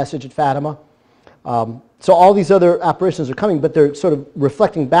connected to the message at Fatima. So all these other apparitions are coming, but they're sort of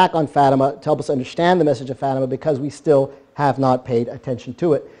reflecting back on Fatima to help us understand the message of Fatima, because we still have not paid attention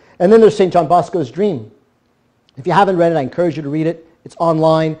to it. And then there's St. John Bosco's Dream. If you haven't read it, I encourage you to read it. It's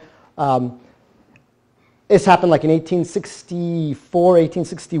online. It's happened like in 1864,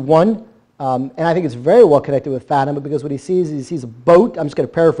 1861. And I think it's very well connected with Fatima, because what he sees is he sees a boat. I'm just going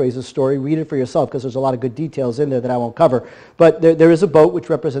to paraphrase the story. Read it for yourself, because there's a lot of good details in there that I won't cover. But there is a boat which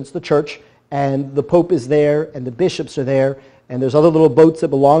represents the church, and the Pope is there, and the bishops are there, and there's other little boats that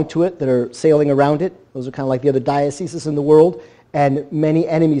belong to it that are sailing around it. Those are kind of like the other dioceses in the world, and many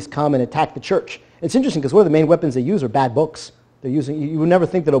enemies come and attack the church. It's interesting because one of the main weapons they use are bad books. You would never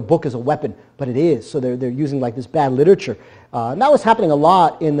think that a book is a weapon, but it is. So they're using like this bad literature. And that was happening a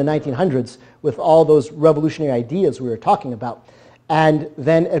lot in the 1900s with all those revolutionary ideas we were talking about. And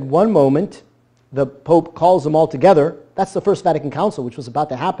then at one moment, the Pope calls them all together. That's the First Vatican Council, which was about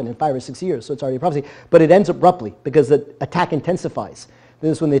to happen in 5 or 6 years, so it's already a prophecy. But it ends abruptly because the attack intensifies.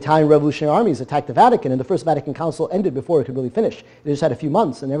 This is when the Italian revolutionary armies attacked the Vatican, and the First Vatican Council ended before it could really finish. It just had a few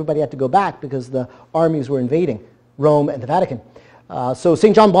months, and everybody had to go back because the armies were invading Rome and the Vatican. So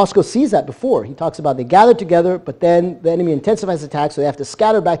St. John Bosco sees that before. He talks about they gathered together, but then the enemy intensifies the attack, so they have to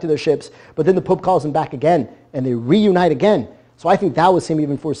scatter back to their ships, but then the Pope calls them back again, and they reunite again. So I think that was him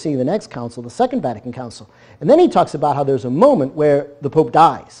even foreseeing the next council, the Second Vatican Council. And then he talks about how there's a moment where the Pope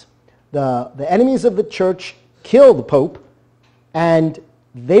dies. The enemies of the church kill the Pope, and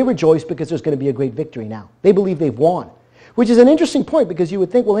They rejoice because there's going to be a great victory now. They believe they've won, which is an interesting point because you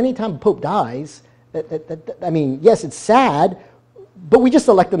would think, well, anytime a pope dies, I mean, yes, it's sad, but we just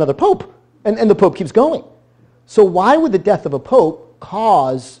elect another pope, and the pope keeps going. So why would the death of a pope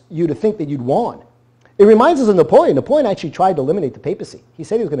cause you to think that you'd won? It reminds us of Napoleon. Napoleon actually tried to eliminate the papacy. He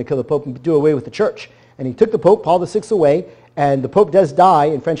said he was going to kill the pope and do away with the church. And he took the pope, Paul VI, away, and the pope does die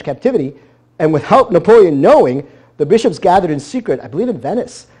in French captivity. And without Napoleon knowing, the bishops gathered in secret, I believe in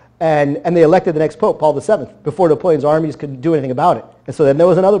Venice, and they elected the next pope, Paul VII, before Napoleon's armies could do anything about it. And so then there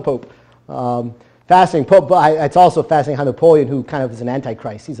was another pope. Fascinating pope, but it's also fascinating how Napoleon, who kind of is an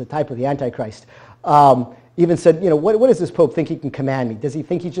antichrist, he's a type of the antichrist, even said, what does this pope think he can command me? Does he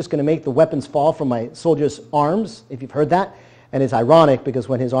think he's just going to make the weapons fall from my soldiers' arms, if you've heard that? And it's ironic because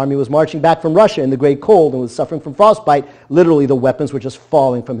when his army was marching back from Russia in the great cold and was suffering from frostbite, literally the weapons were just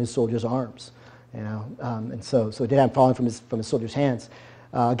falling from his soldiers' arms. And so it didn't fall from his soldiers' hands.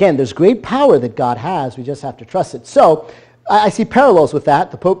 Again, there's great power that God has. We just have to trust it. So I see parallels with that.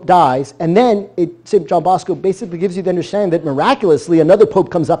 The Pope dies, and then St. John Bosco basically gives you the understanding that miraculously another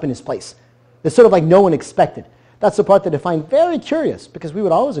Pope comes up in his place. It's sort of like no one expected. That's the part that I find very curious, because we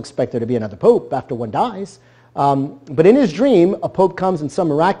would always expect there to be another Pope after one dies. But in his dream, a Pope comes in some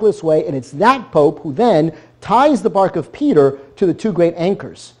miraculous way, and it's that Pope who then ties the bark of Peter to the two great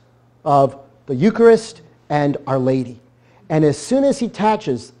anchors of the Eucharist and Our Lady. And as soon as he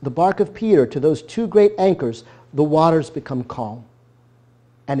attaches the bark of Peter to those two great anchors, the waters become calm.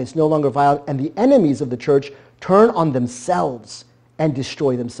 And it's no longer violent, and the enemies of the church turn on themselves and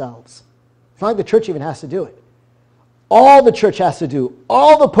destroy themselves. It's not like the church even has to do it. All the church has to do,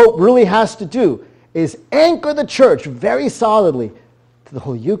 all the Pope really has to do, is anchor the church very solidly to the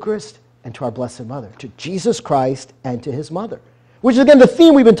Holy Eucharist and to our Blessed Mother, to Jesus Christ and to his mother. Which is, again, the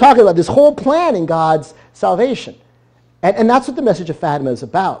theme we've been talking about, this whole plan in God's salvation. And that's what the message of Fatima is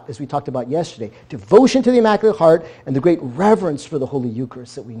about, as we talked about yesterday. Devotion to the Immaculate Heart and the great reverence for the Holy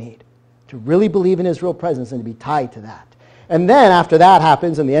Eucharist that we need. To really believe in his real presence and to be tied to that. And then after that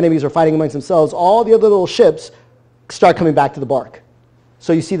happens and the enemies are fighting amongst themselves, all the other little ships start coming back to the bark.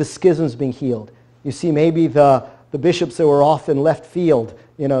 So you see the schisms being healed. You see maybe the bishops that were off in left field,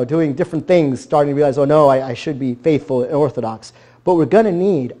 doing different things, starting to realize, oh no, I should be faithful and orthodox. But we're going to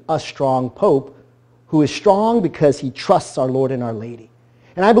need a strong Pope who is strong because he trusts our Lord and Our Lady.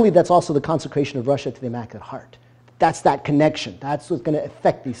 And I believe that's also the consecration of Russia to the Immaculate Heart. That's that connection. That's what's going to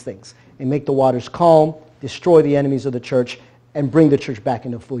affect these things and make the waters calm, destroy the enemies of the church, and bring the church back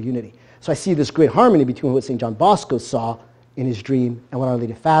into full unity. So I see this great harmony between what St. John Bosco saw in his dream and what Our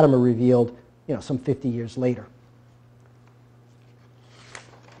Lady of Fatima revealed, some 50 years later.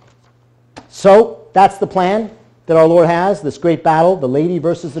 So that's the plan that our Lord has, this great battle, the lady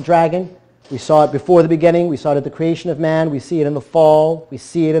versus the dragon. We saw it before the beginning. We saw it at the creation of man. We see it in the fall. We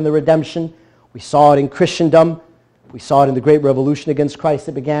see it in the redemption. We saw it in Christendom. We saw it in the great revolution against Christ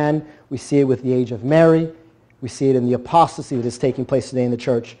that began. We see it with the age of Mary. We see it in the apostasy that is taking place today in the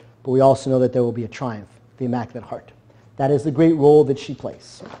church. But we also know that there will be a triumph, the Immaculate Heart. That is the great role that she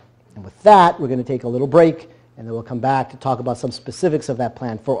plays. And with that, we're going to take a little break, and then we'll come back to talk about some specifics of that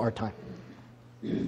plan for our time.